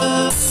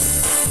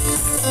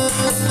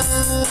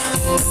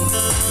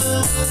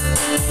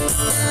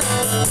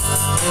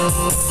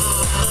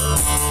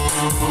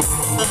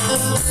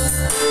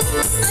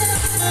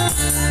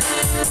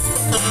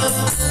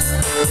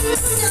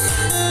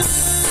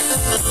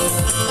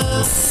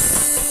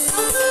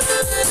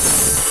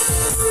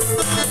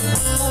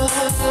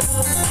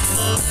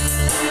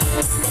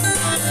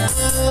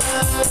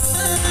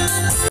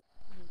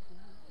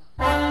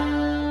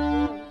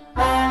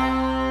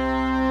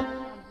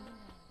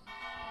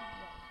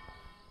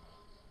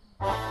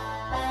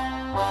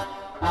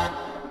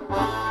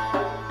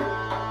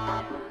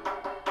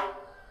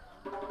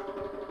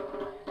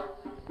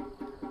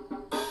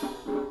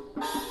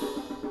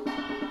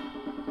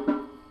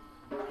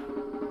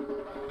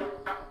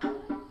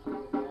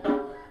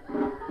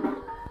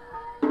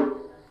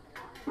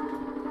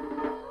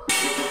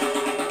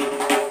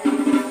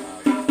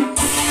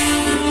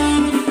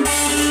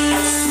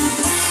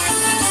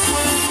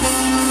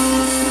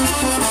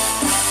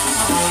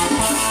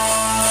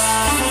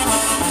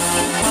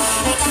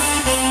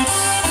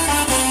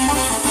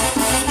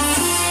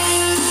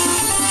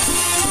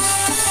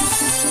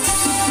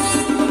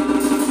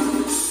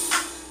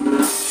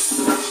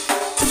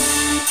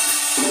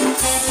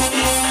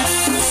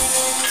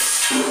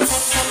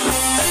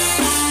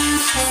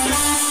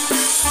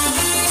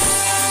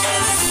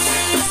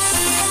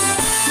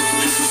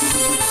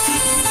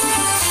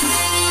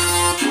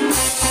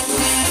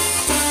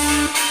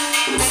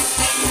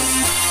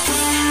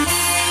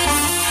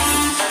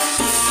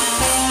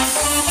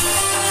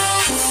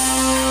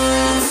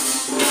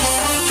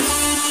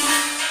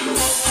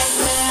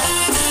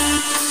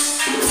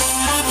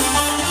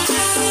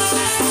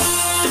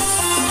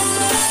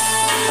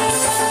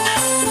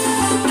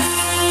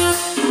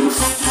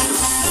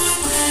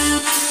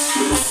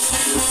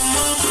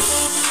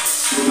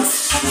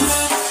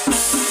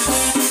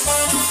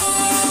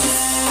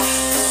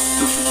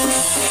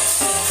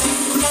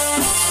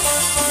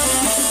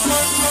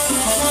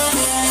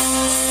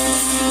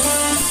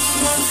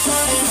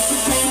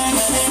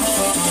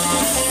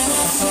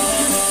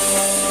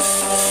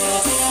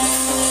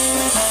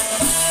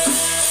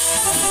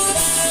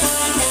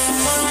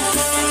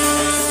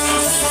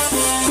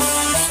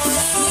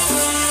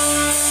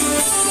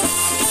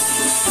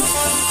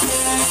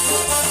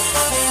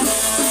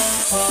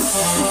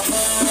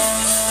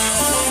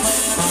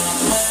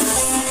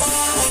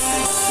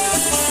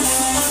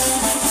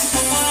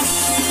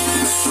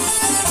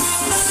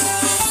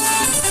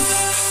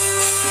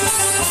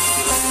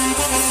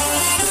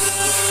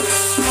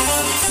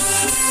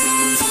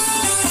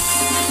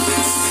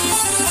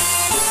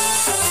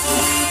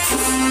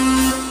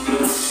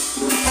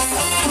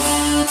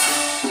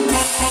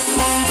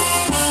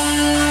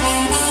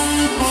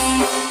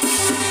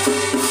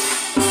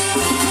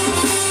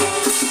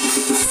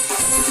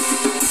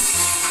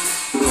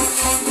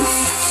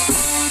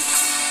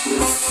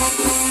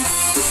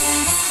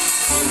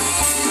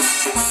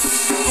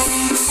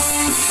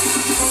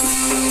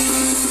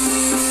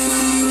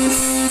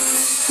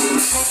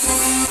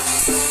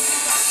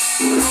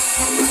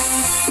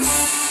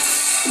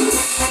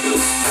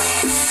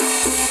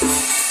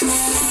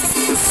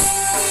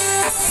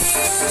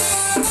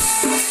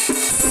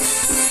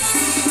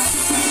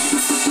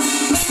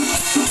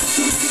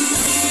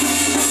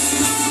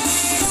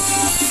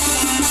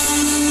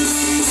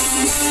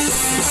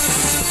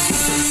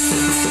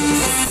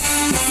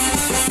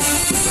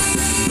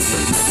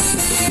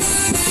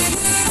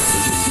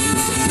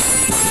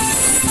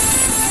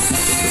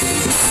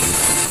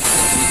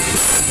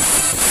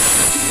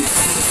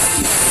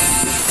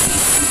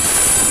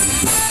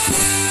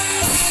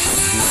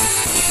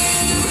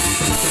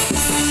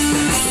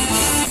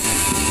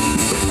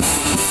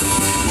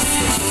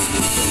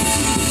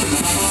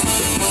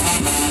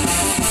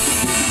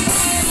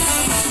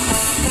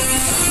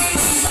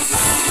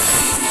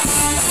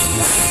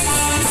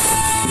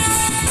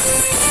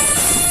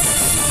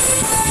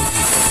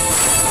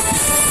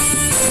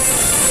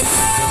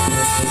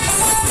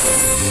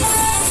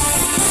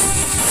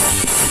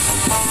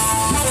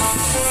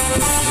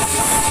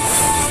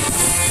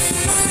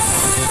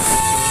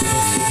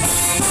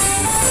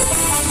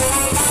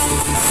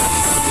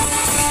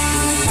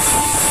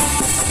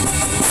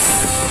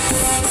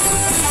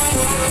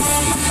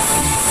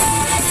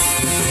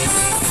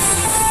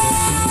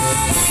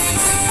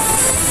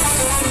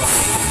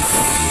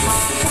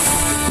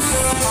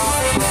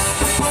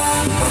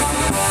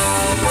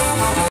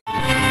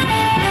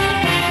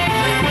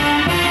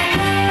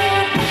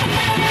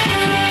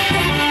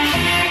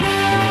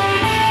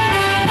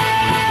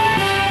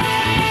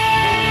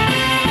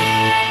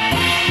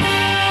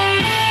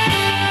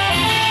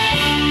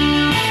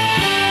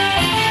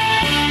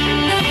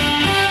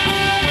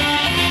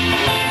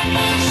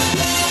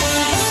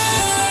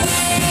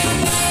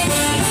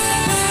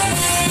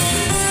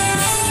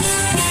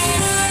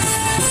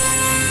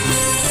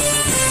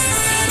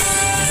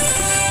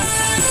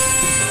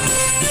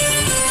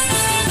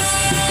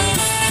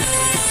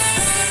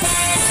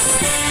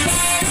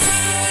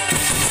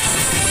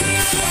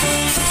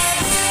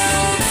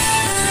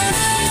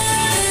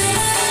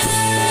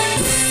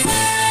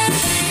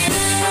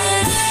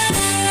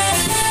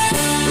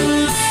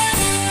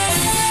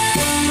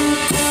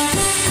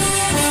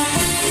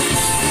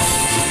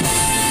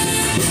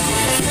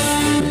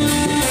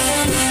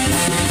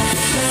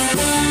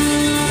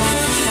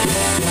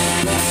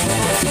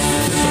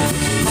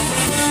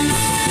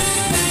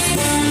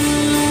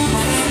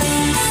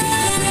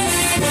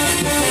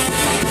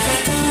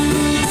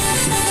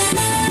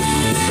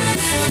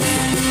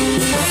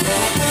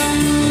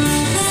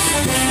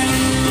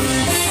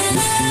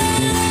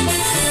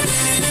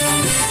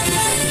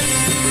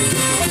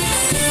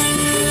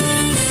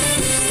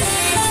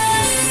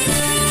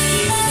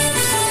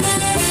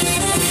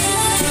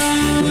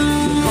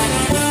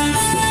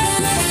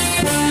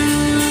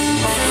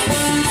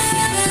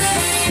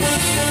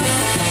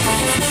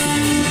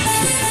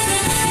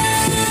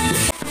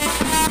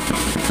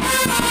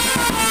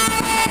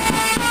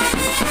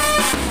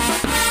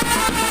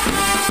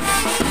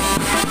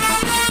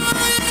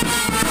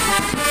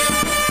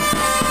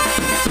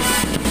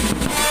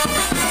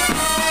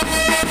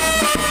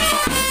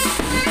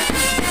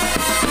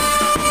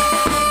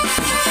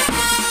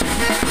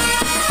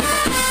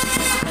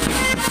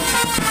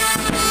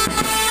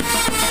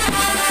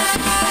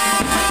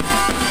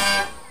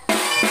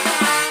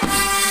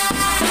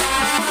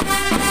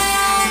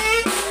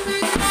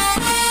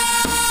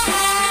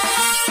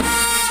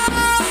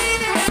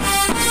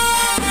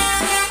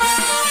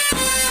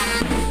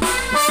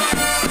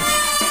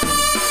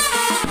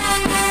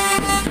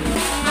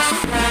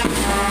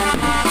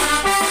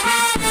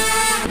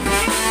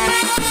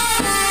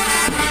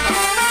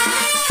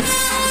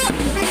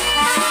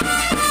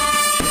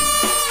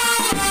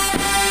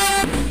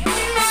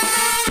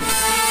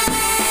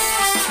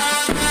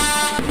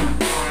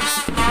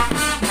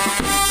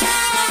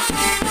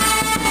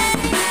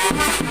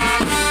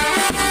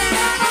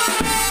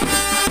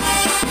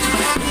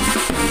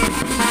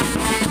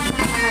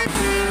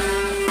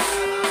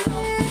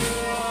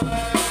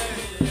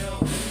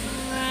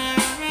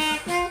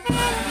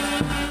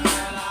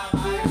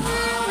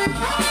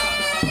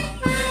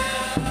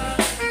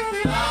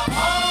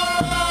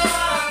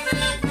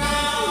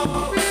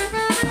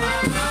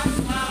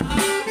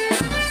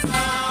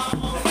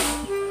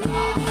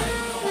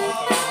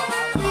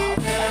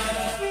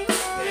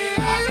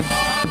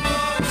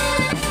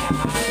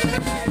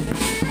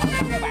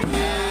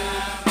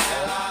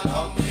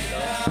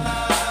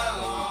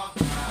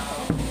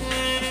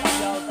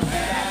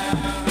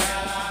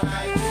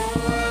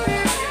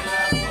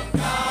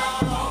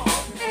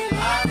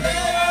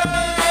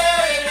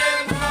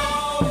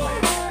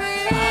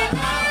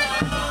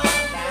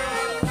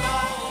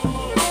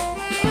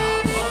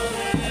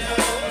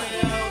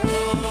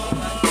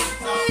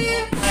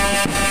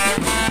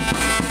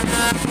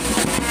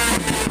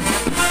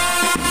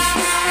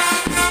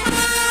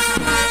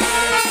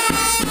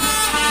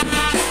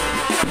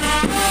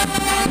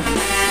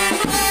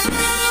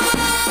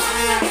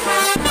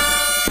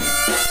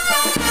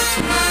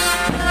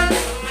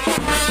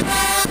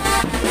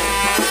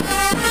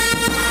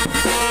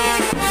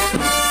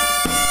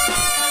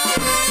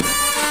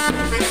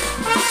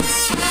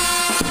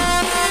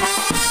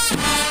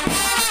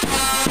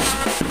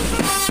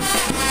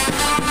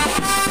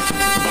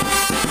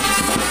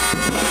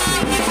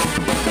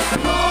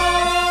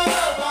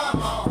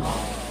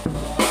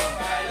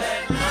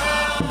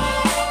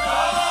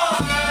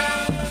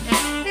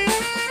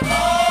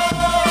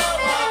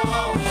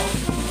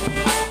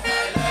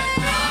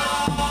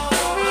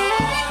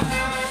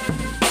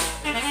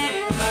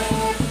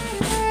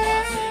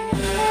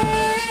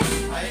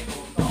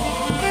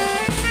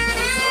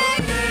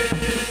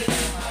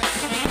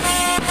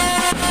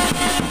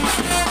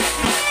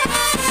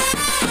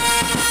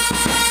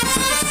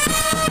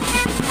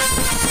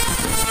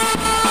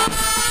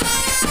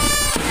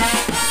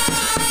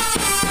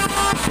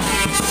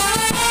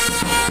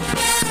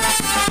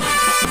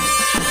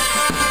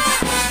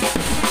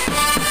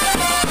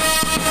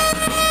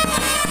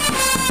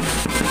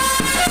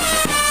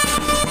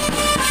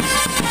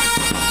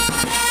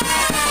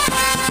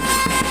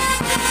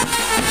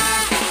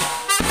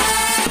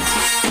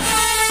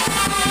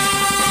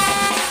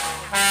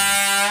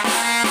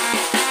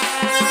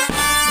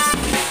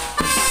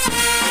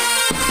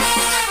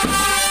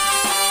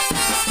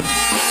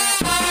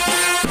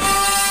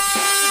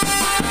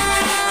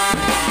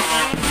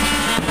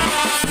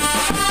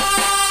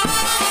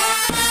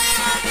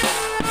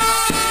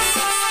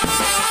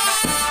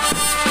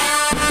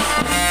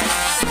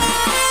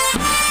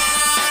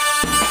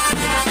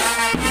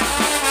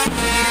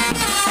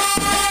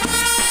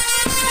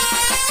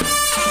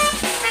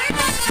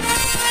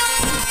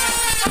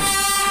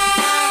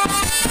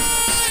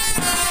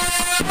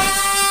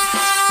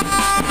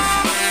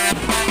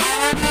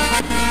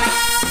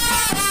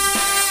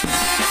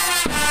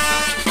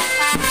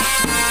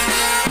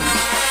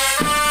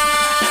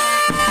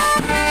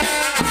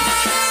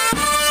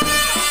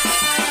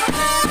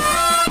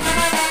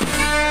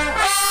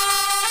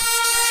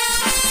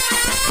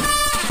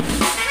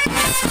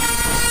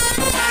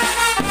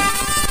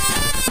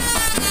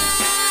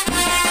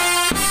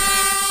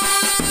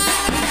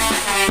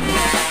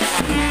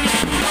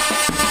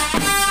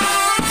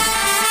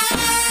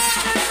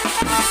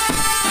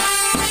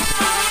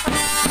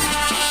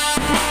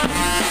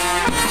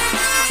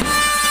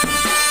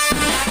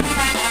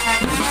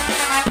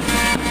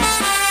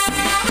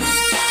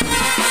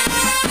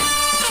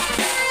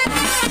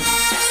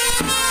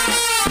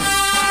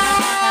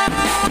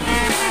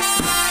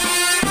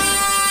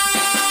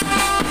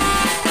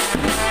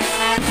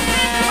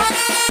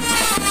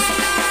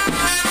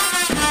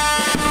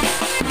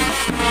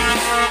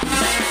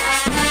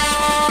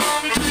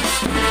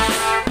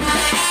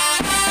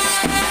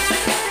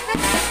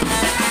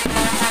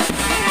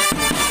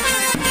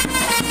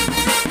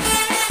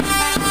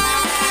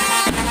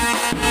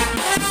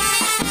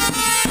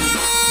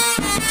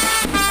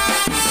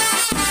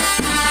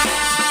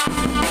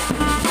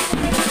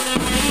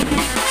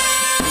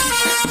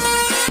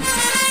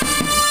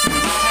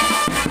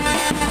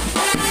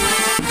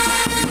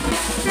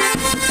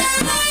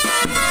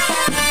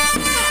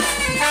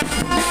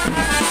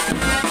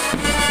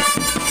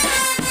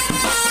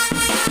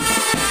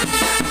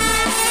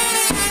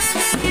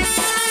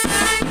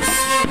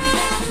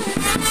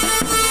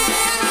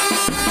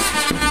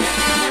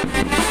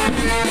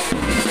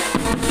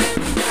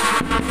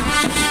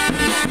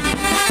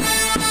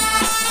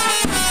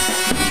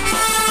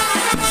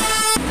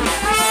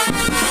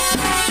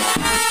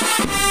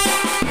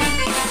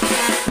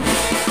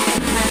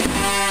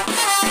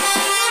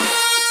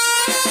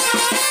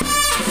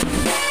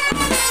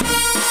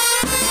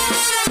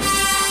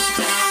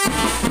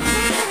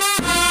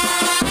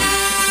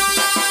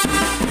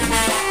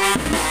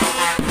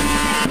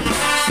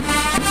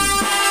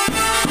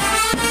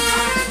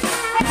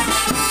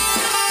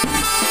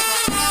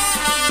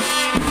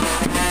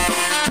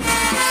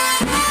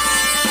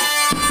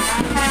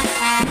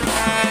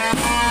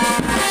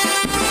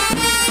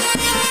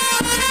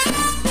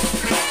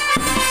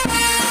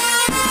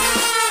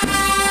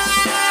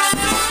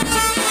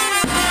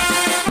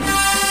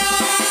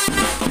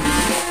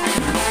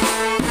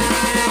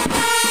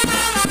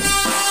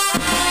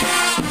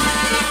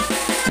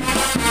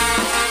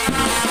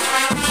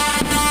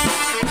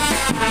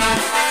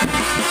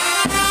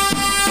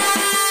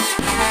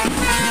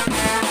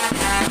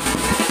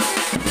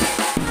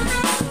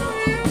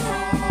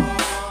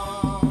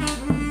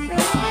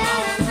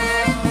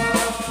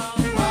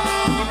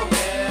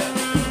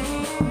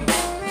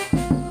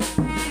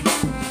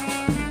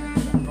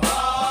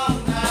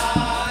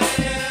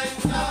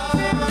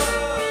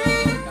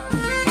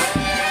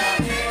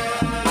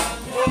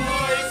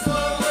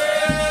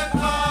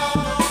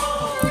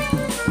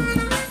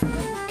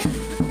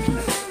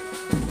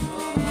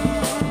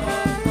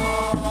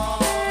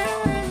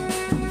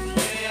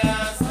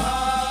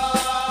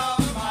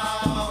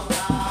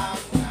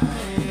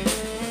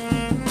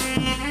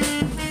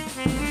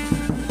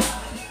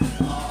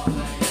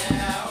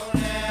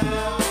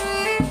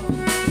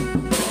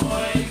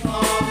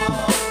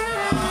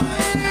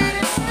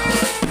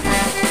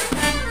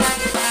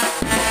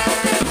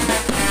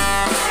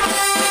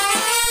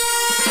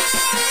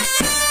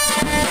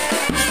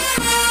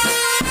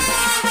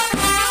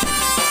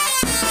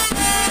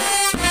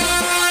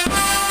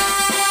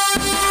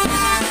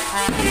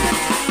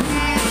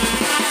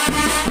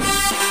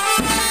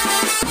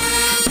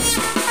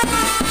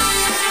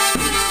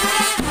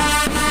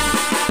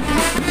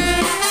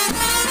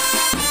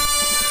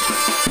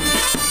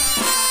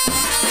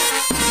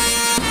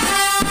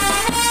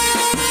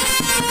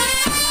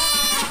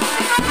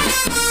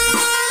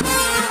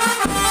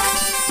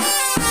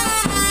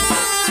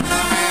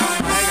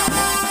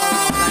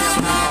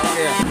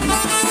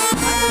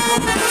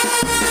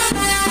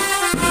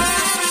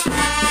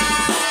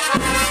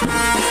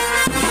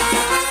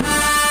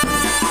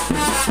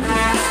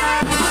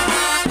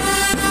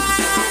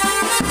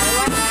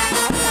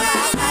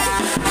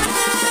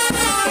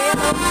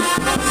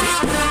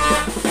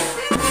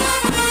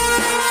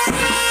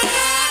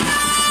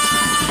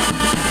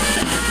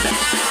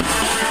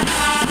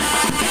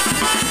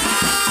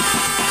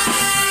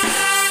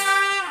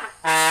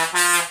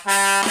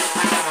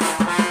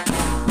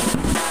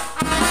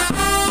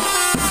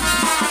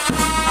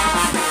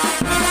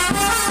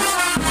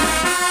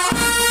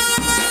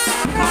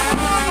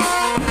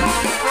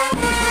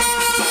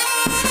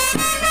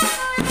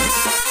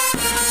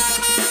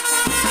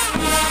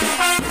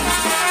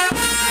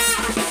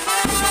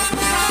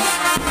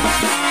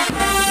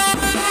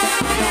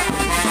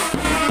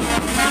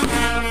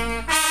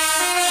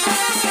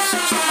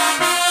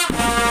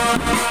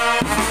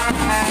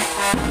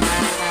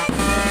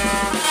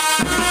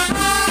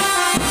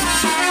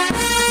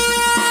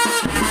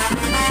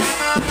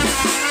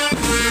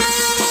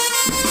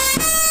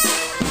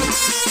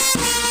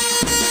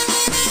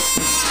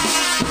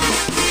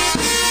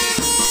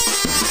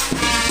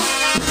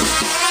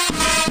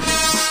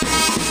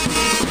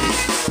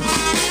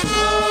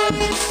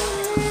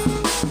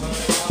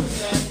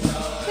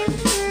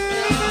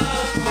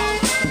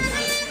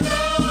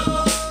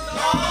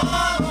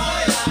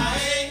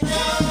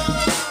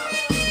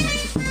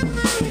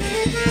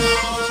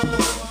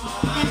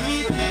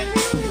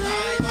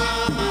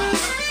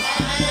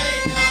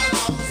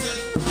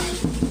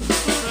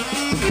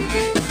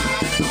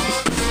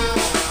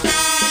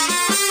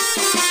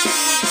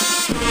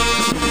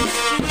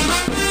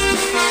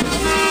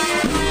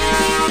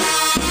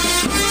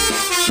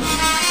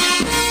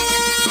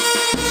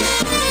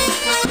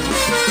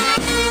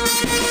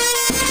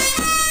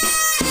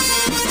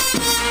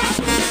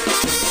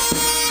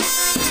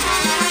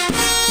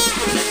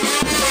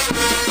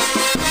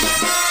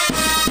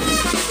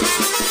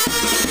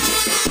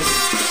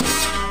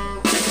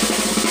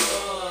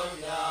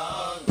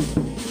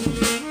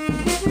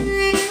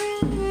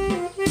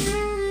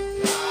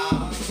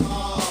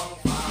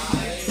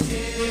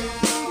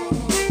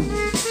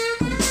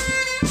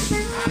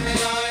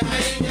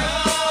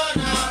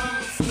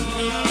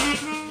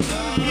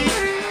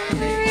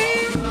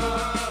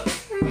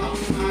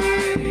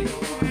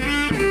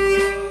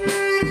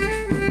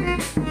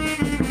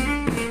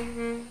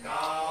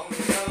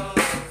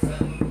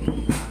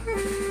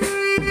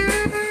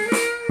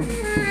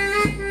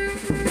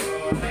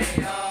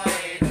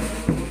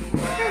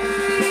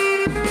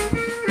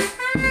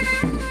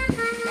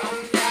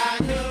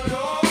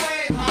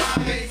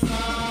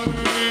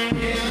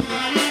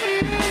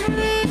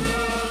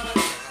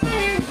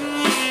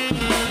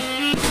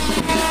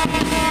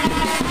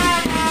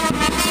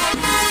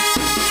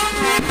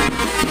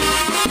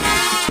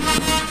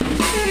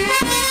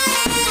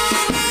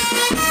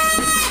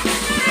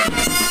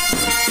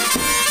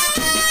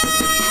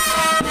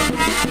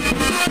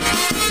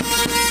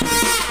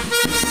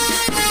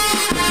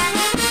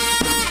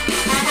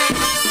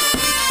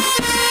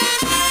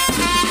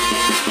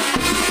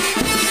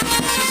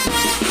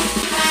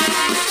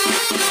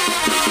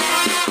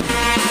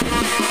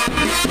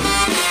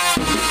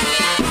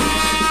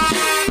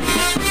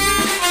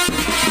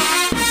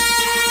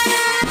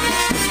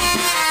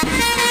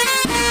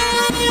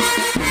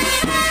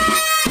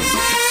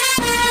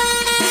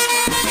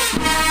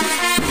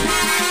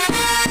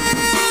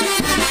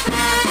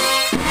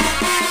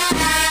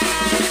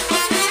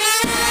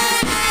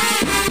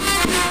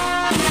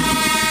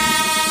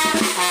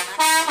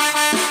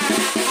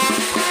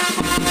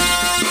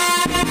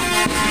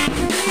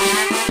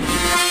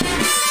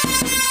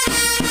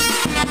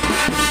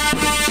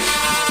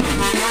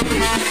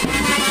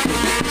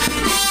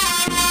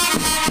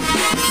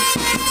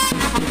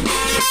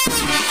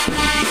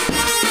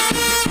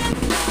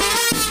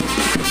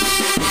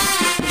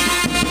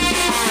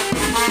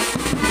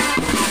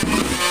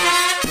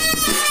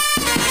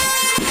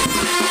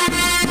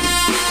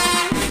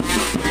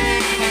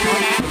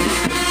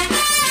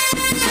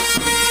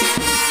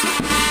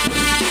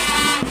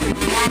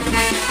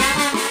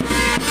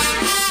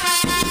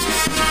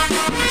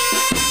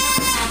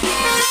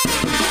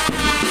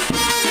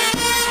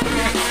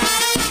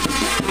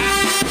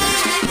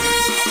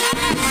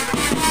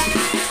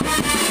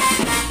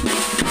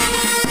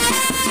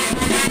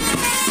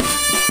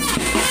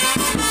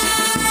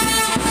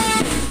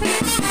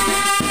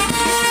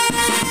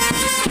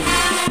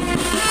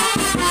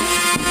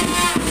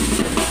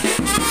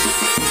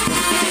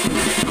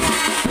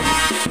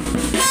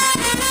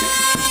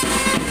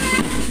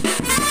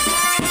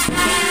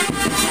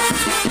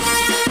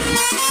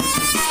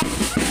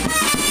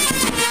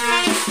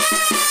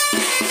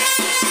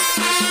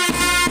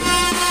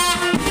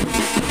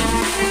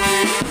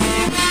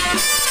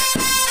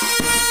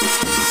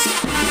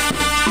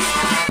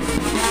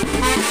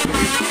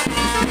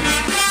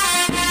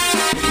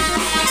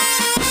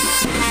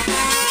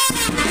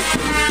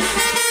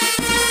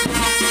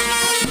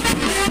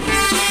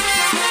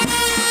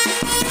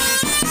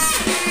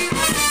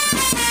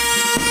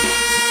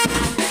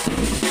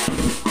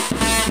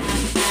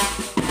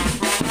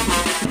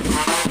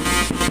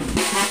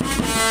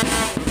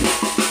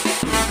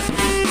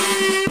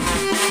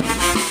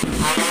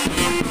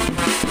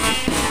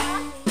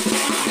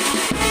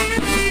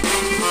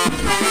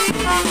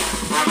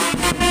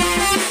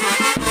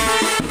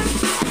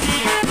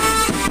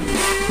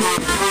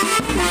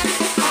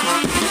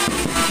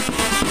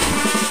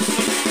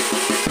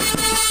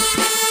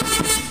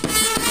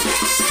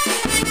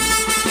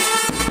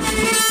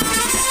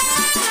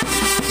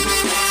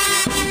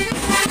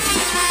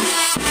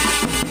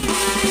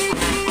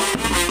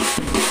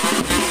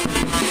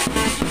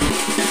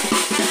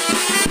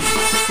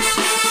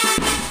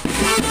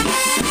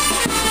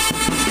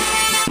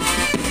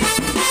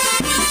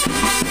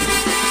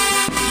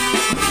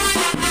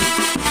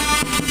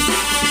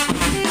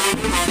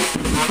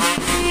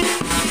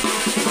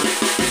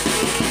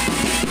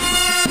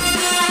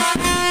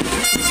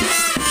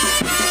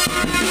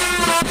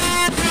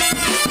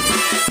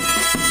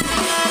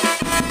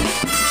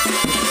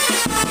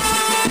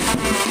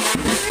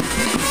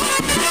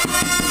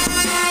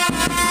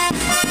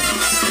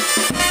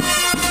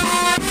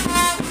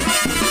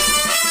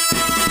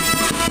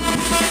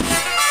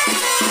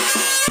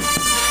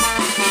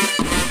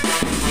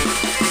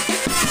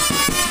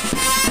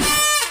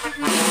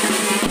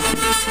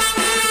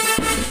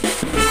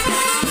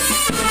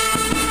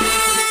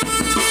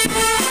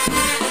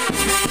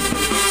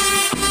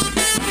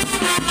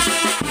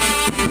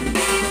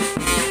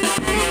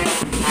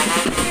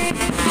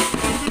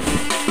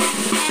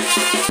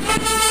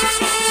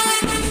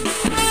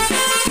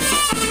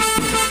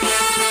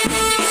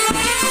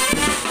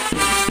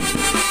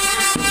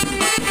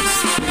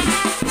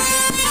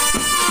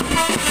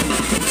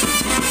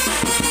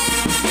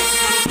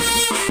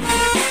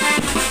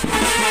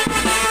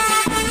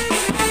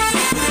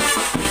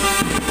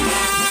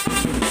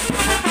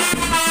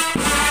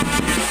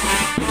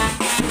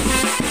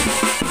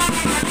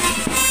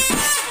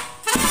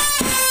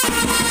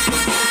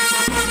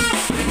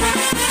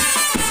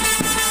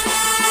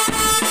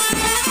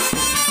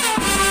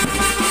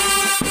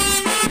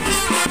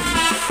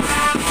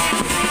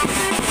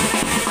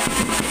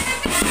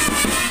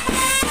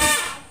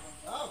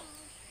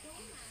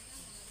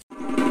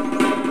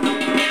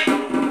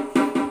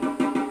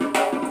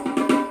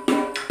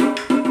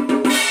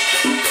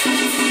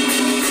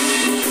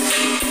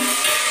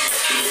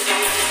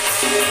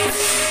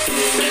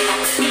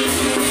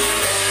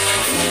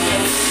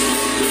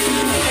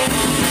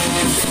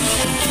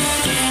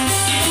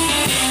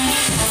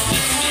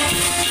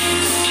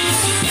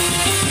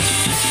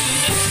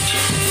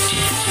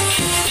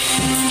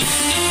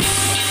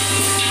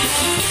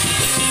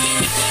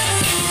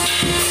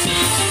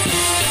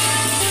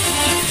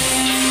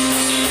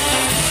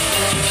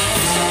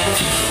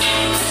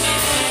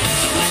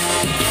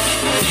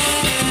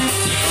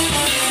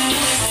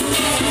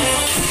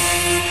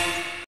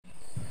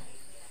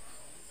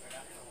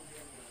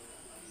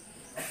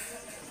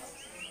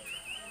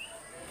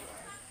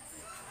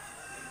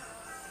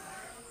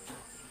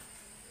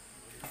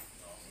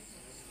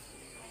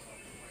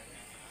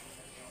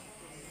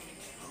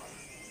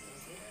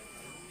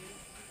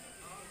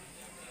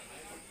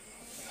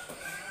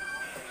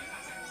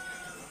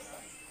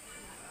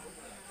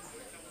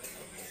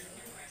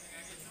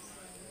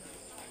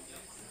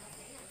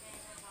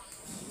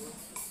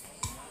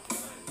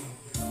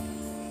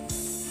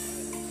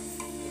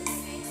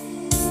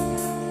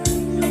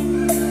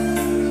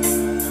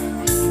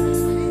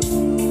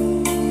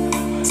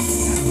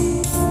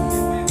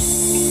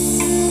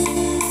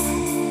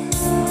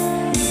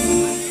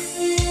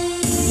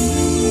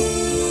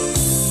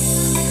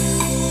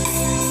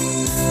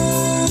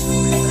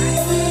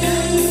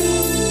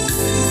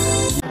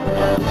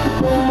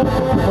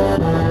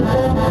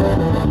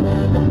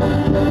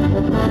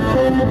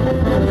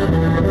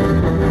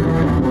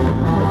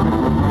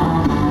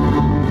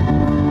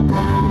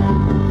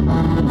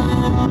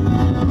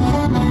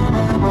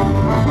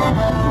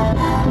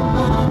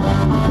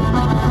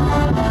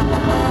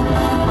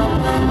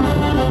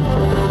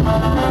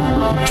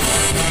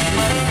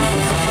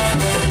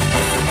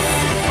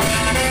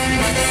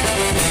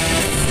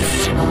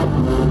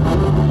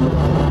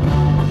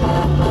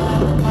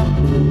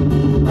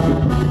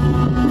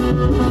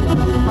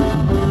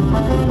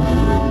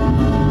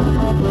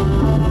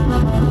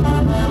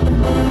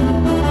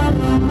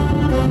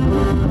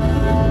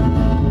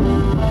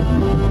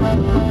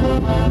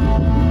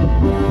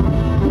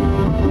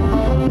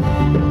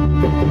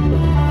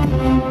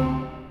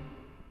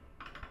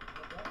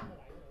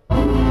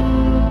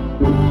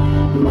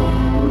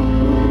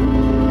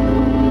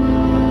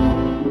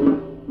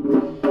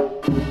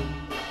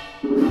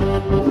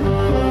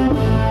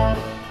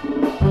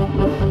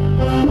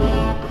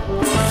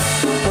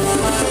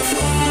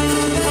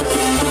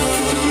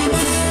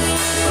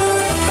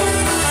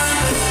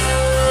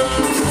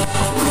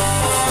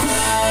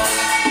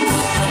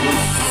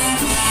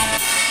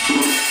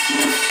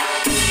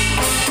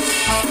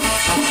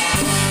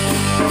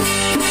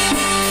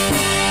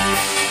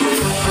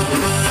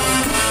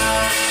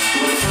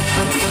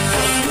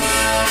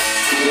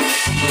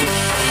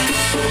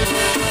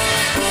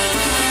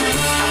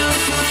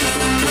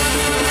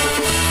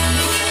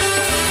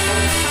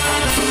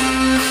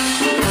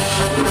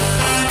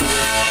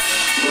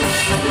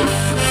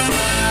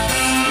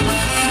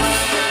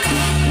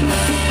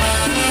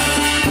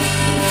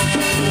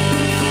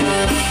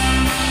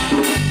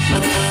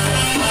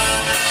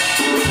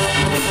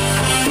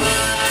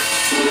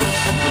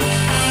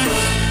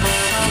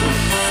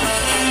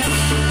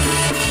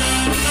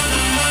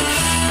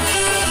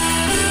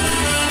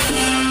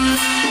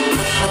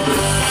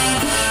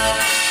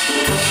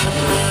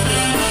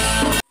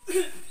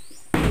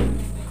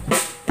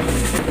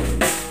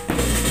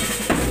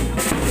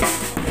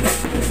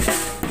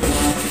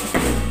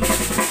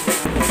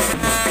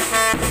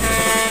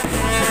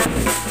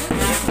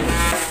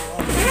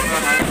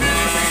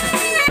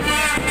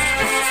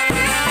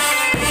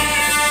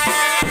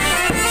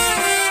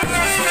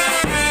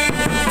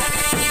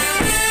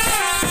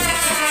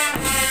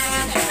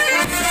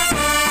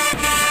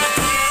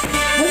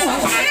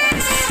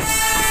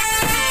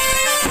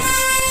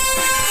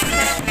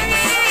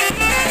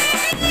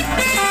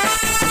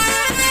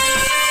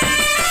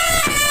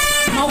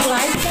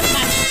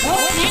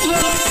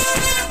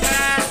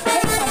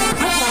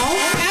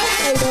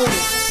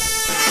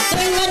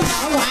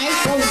 ngoại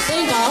cùng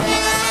tiên nội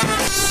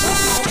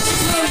một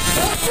hương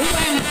rất vũ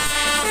quan.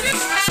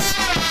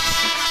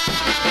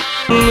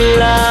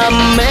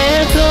 Làm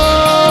mẹ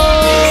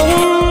không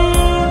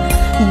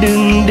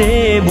đừng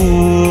để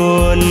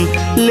buồn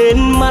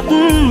lên mắt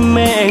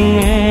mẹ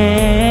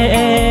nghe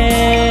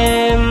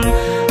em.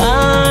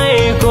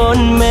 Ai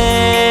con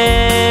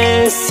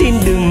mẹ xin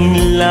đừng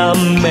làm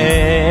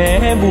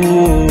mẹ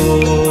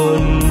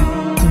buồn,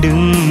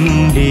 đừng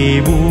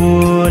để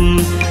buồn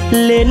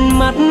lên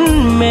mắt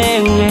mẹ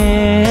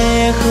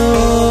nghe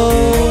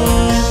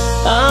không.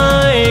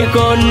 Ai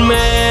con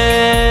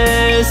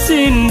mẹ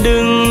xin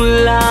đừng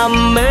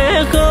làm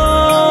mẹ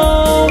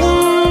khóc,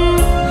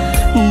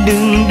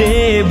 đừng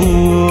để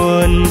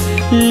buồn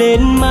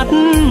lên mắt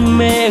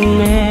mẹ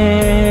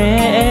nghe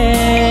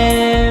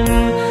em.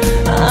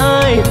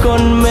 Ai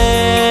con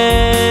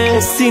mẹ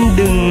xin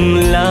đừng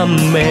làm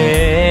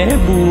mẹ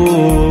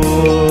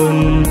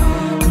buồn,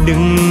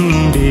 đừng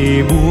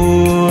để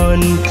buồn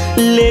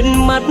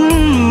lên mắt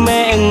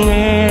mẹ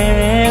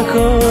nghe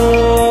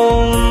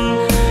không,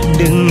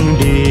 đừng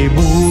để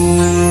buồn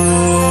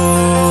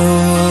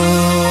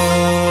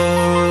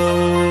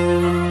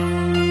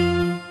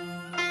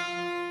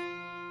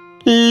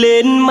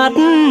lên mắt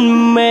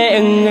mẹ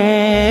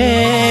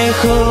nghe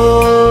không.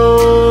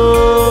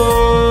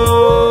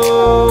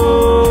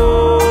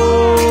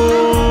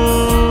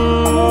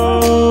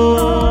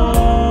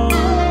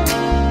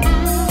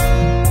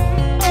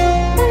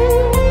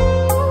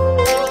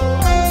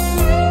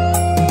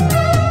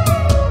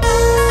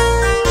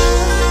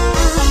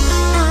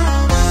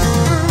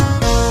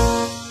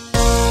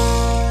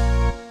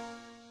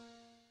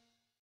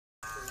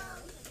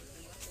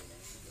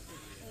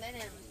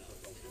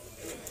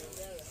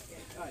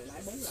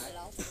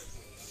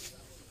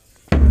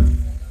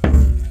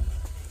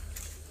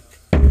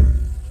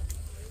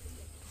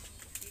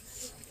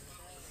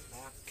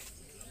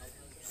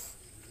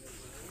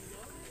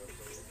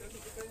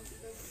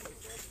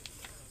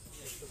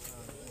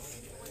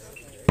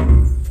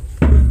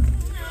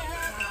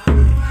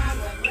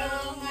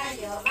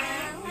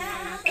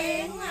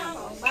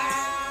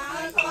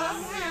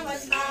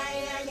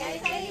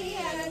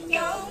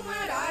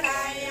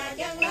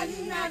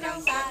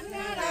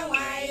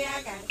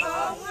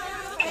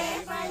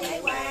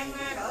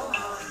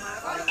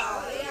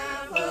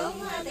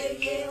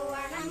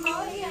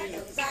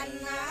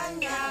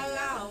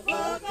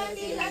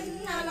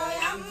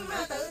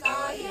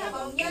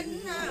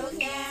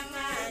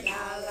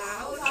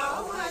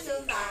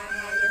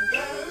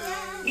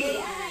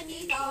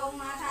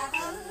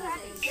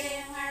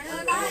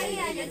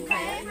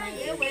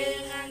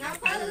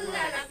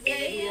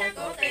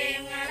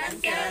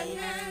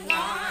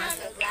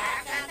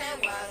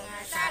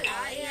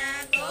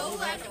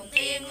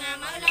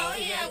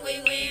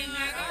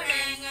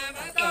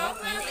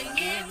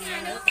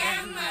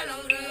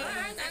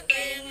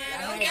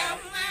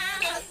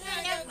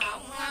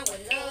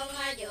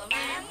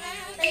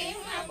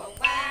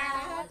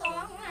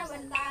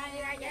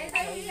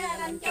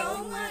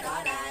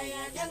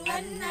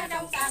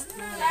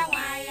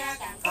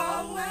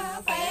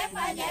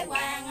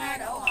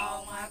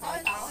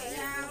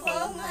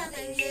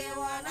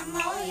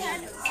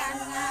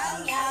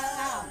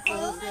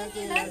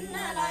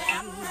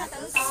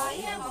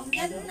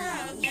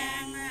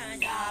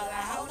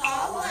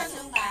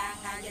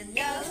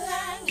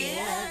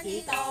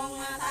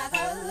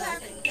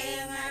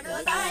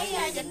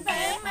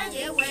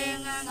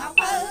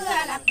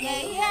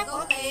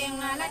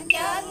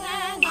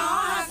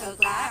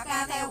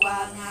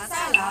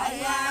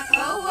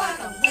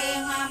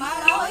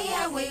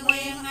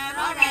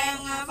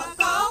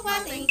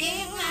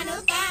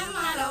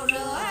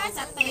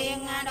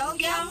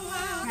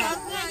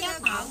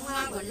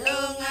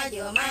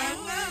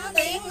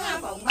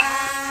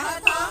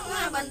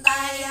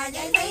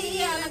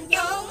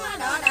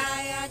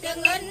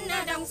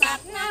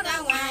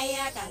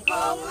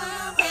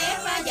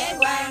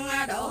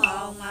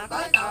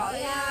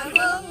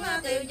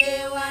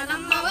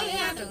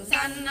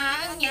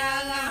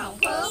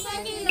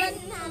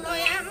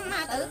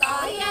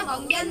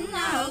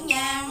 Hưởng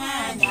nhang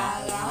nhờ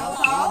hậu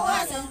thổ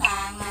xương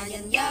tàn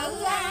gìn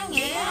giữ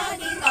nghĩa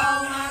chí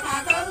tôn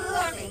tha thứ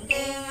tiền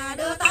kiên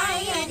đưa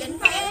tay vĩnh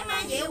phế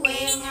diệu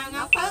quyền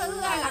ngọc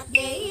thứ lập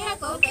dĩ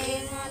của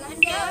tiền lên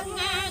chân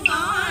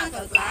ngõ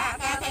cực lạc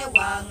theo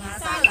quần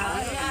xa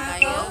lợi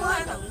cứu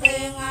thuận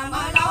thiên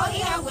mở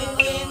lối quyền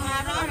quyền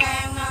rõ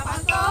ràng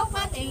phật cốt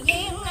tiền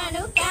viên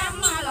nước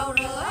cam lầu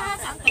rửa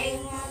sạch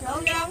tiền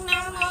độ trong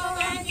nam mô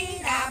a di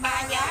đà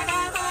bà dạ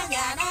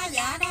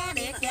đa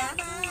điệt dạ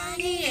a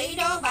di rị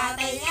đô bà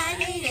tỳ a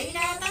di rị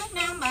đa tất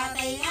nam bà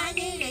tỳ a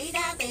di rị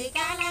đa tỳ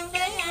ca lăng đế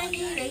a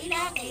di rị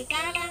đa tỳ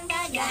ca lăng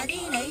đa dạ di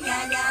nị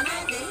dạ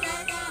na rị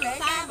đa ca lệ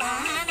ta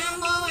bà nam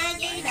mô a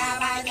di đà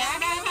bà dạ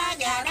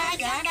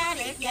đa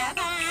điệt dạ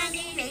tha a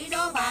di rị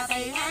đô bà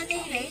tỳ a di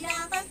rị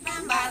đa tất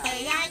nam bà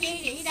tỳ a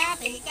di rị đa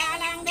tỳ ca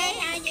lăng đế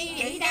a di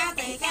rị đa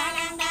tỳ ca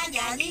lăng đa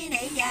dạ di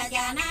nị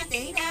dạ na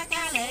rị đa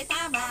ca lệ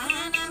ta bà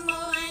nam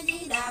mô a di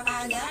đà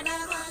bà dạ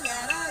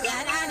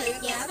đa điệt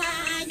dạ tha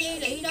a di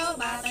rị đô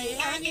bà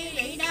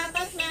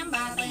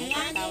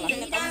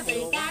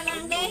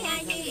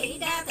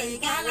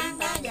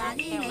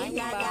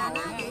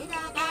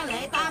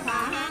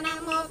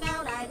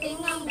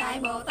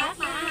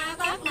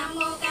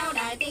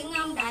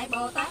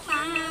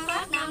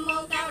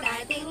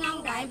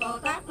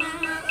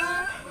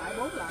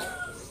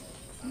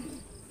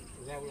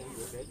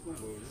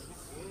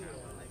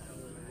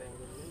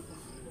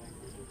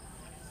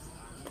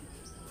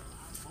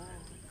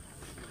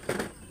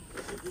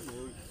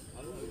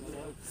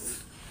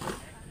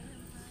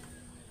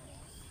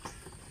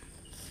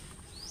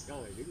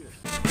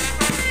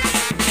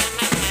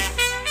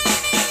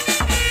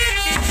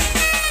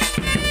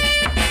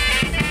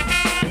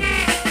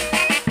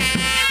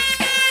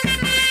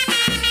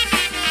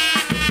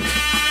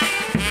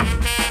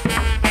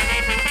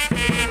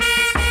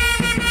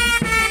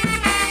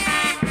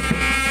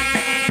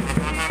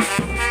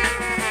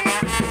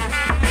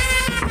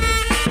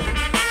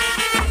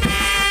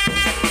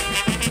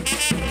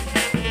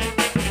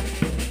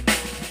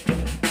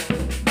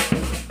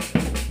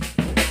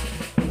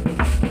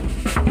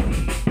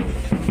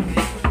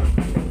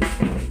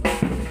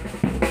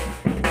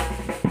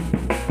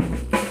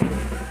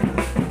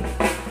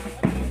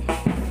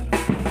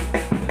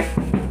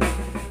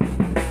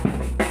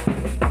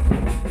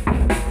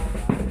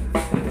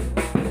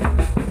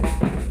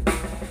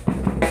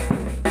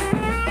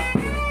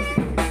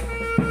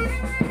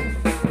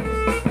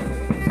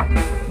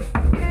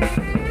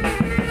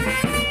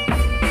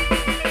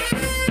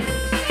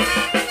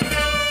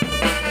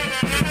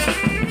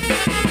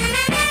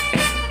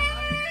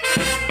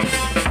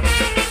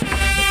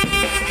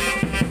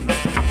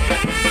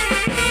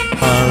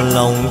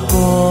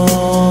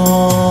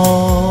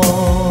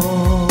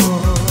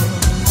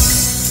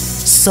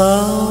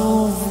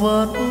sao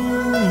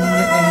vẫn